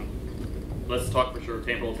 let's talk for sure.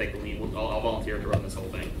 Tampa will take the lead. I'll volunteer to run this whole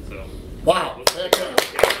thing. So. Wow.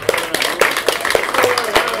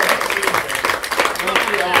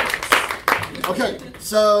 Okay,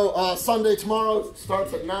 so Sunday tomorrow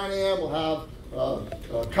starts at 9 a.m. We'll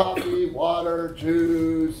have coffee, water,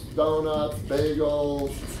 juice, donuts,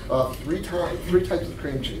 bagels, three types of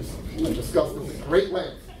cream cheese. I discussed this at great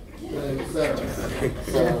length. So, I'm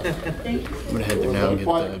gonna head there now and get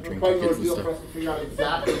the drink tickets and stuff. For us to figure out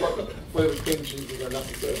exactly what flavor cream cheeses are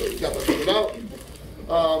necessary, but we got that figured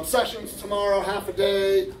out. Sessions tomorrow, half a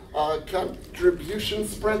day. Contribution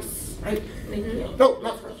sprints, right? No,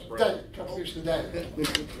 not sprints. Day. Contribution day.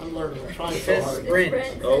 I'm learning. I'm trying so hard.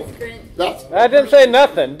 Sprint. Oh, that's. I didn't say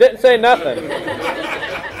nothing.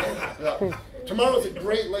 Yeah. Tomorrow's a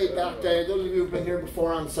great laid back day. Those of you who've been here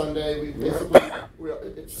before on Sunday,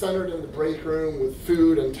 it's centered in the break room with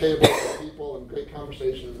food and tables and people and great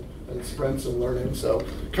conversation and sprints and learning. So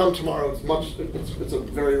come tomorrow. It's a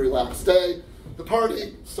very relaxed day. The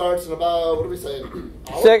party starts in about, what do we say?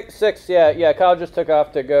 Six. Yeah. Kyle just took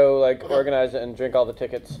off to go organize it and drink all the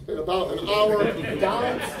tickets. In about an hour,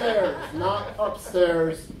 downstairs, not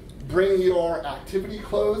upstairs. Bring your activity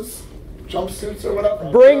clothes. Jumpsuits or whatever.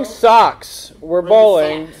 Bring socks. We're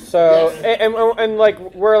bowling, so yes. and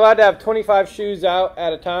we're allowed to have 25 shoes out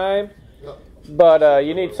at a time, but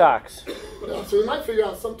you need socks. Yeah, so we might figure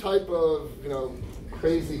out some type of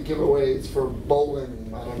crazy giveaways for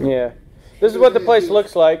bowling. I don't know. Yeah, this is what the place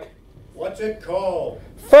looks like. What's it called?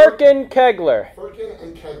 Firkin Kegler. Firkin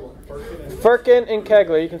and Kegler. Firkin and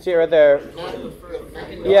Kegler. You can see it right there.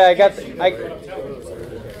 Yeah, I got.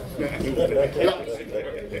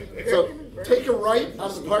 So take a right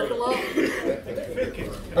out of the parking lot,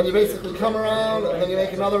 and you basically come around, and then you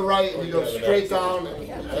make another right, and you go straight down.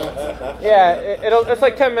 Yeah, it's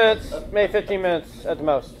like 10 minutes, maybe 15 minutes at the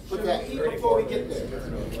most. Before we get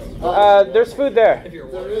there. There's food there.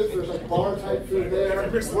 There's like bar type food there.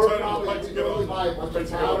 We're probably going to buy a bunch of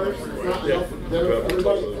towers. It's not enough for dinner for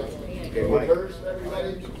everybody.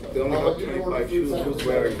 Everybody. They only have 25 shoes, who's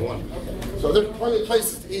wearing one? So there's plenty of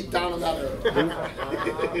places to eat down in that area.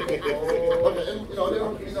 Okay,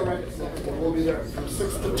 and we'll be there from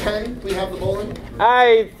 6 to 10. We have the bowling.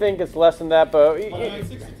 I think it's less than that, but 6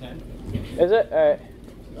 to 10. Is it? All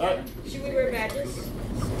right. Should we wear badges to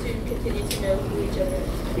continue to know who each other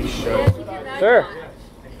is? We should. Sure.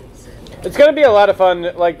 It's going to be a lot of fun.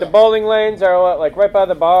 Like the bowling lanes are right by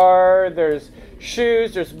the bar. There's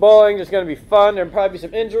shoes, there's bowling, there's going to be fun, there'll probably be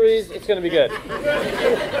some injuries, it's going to be good.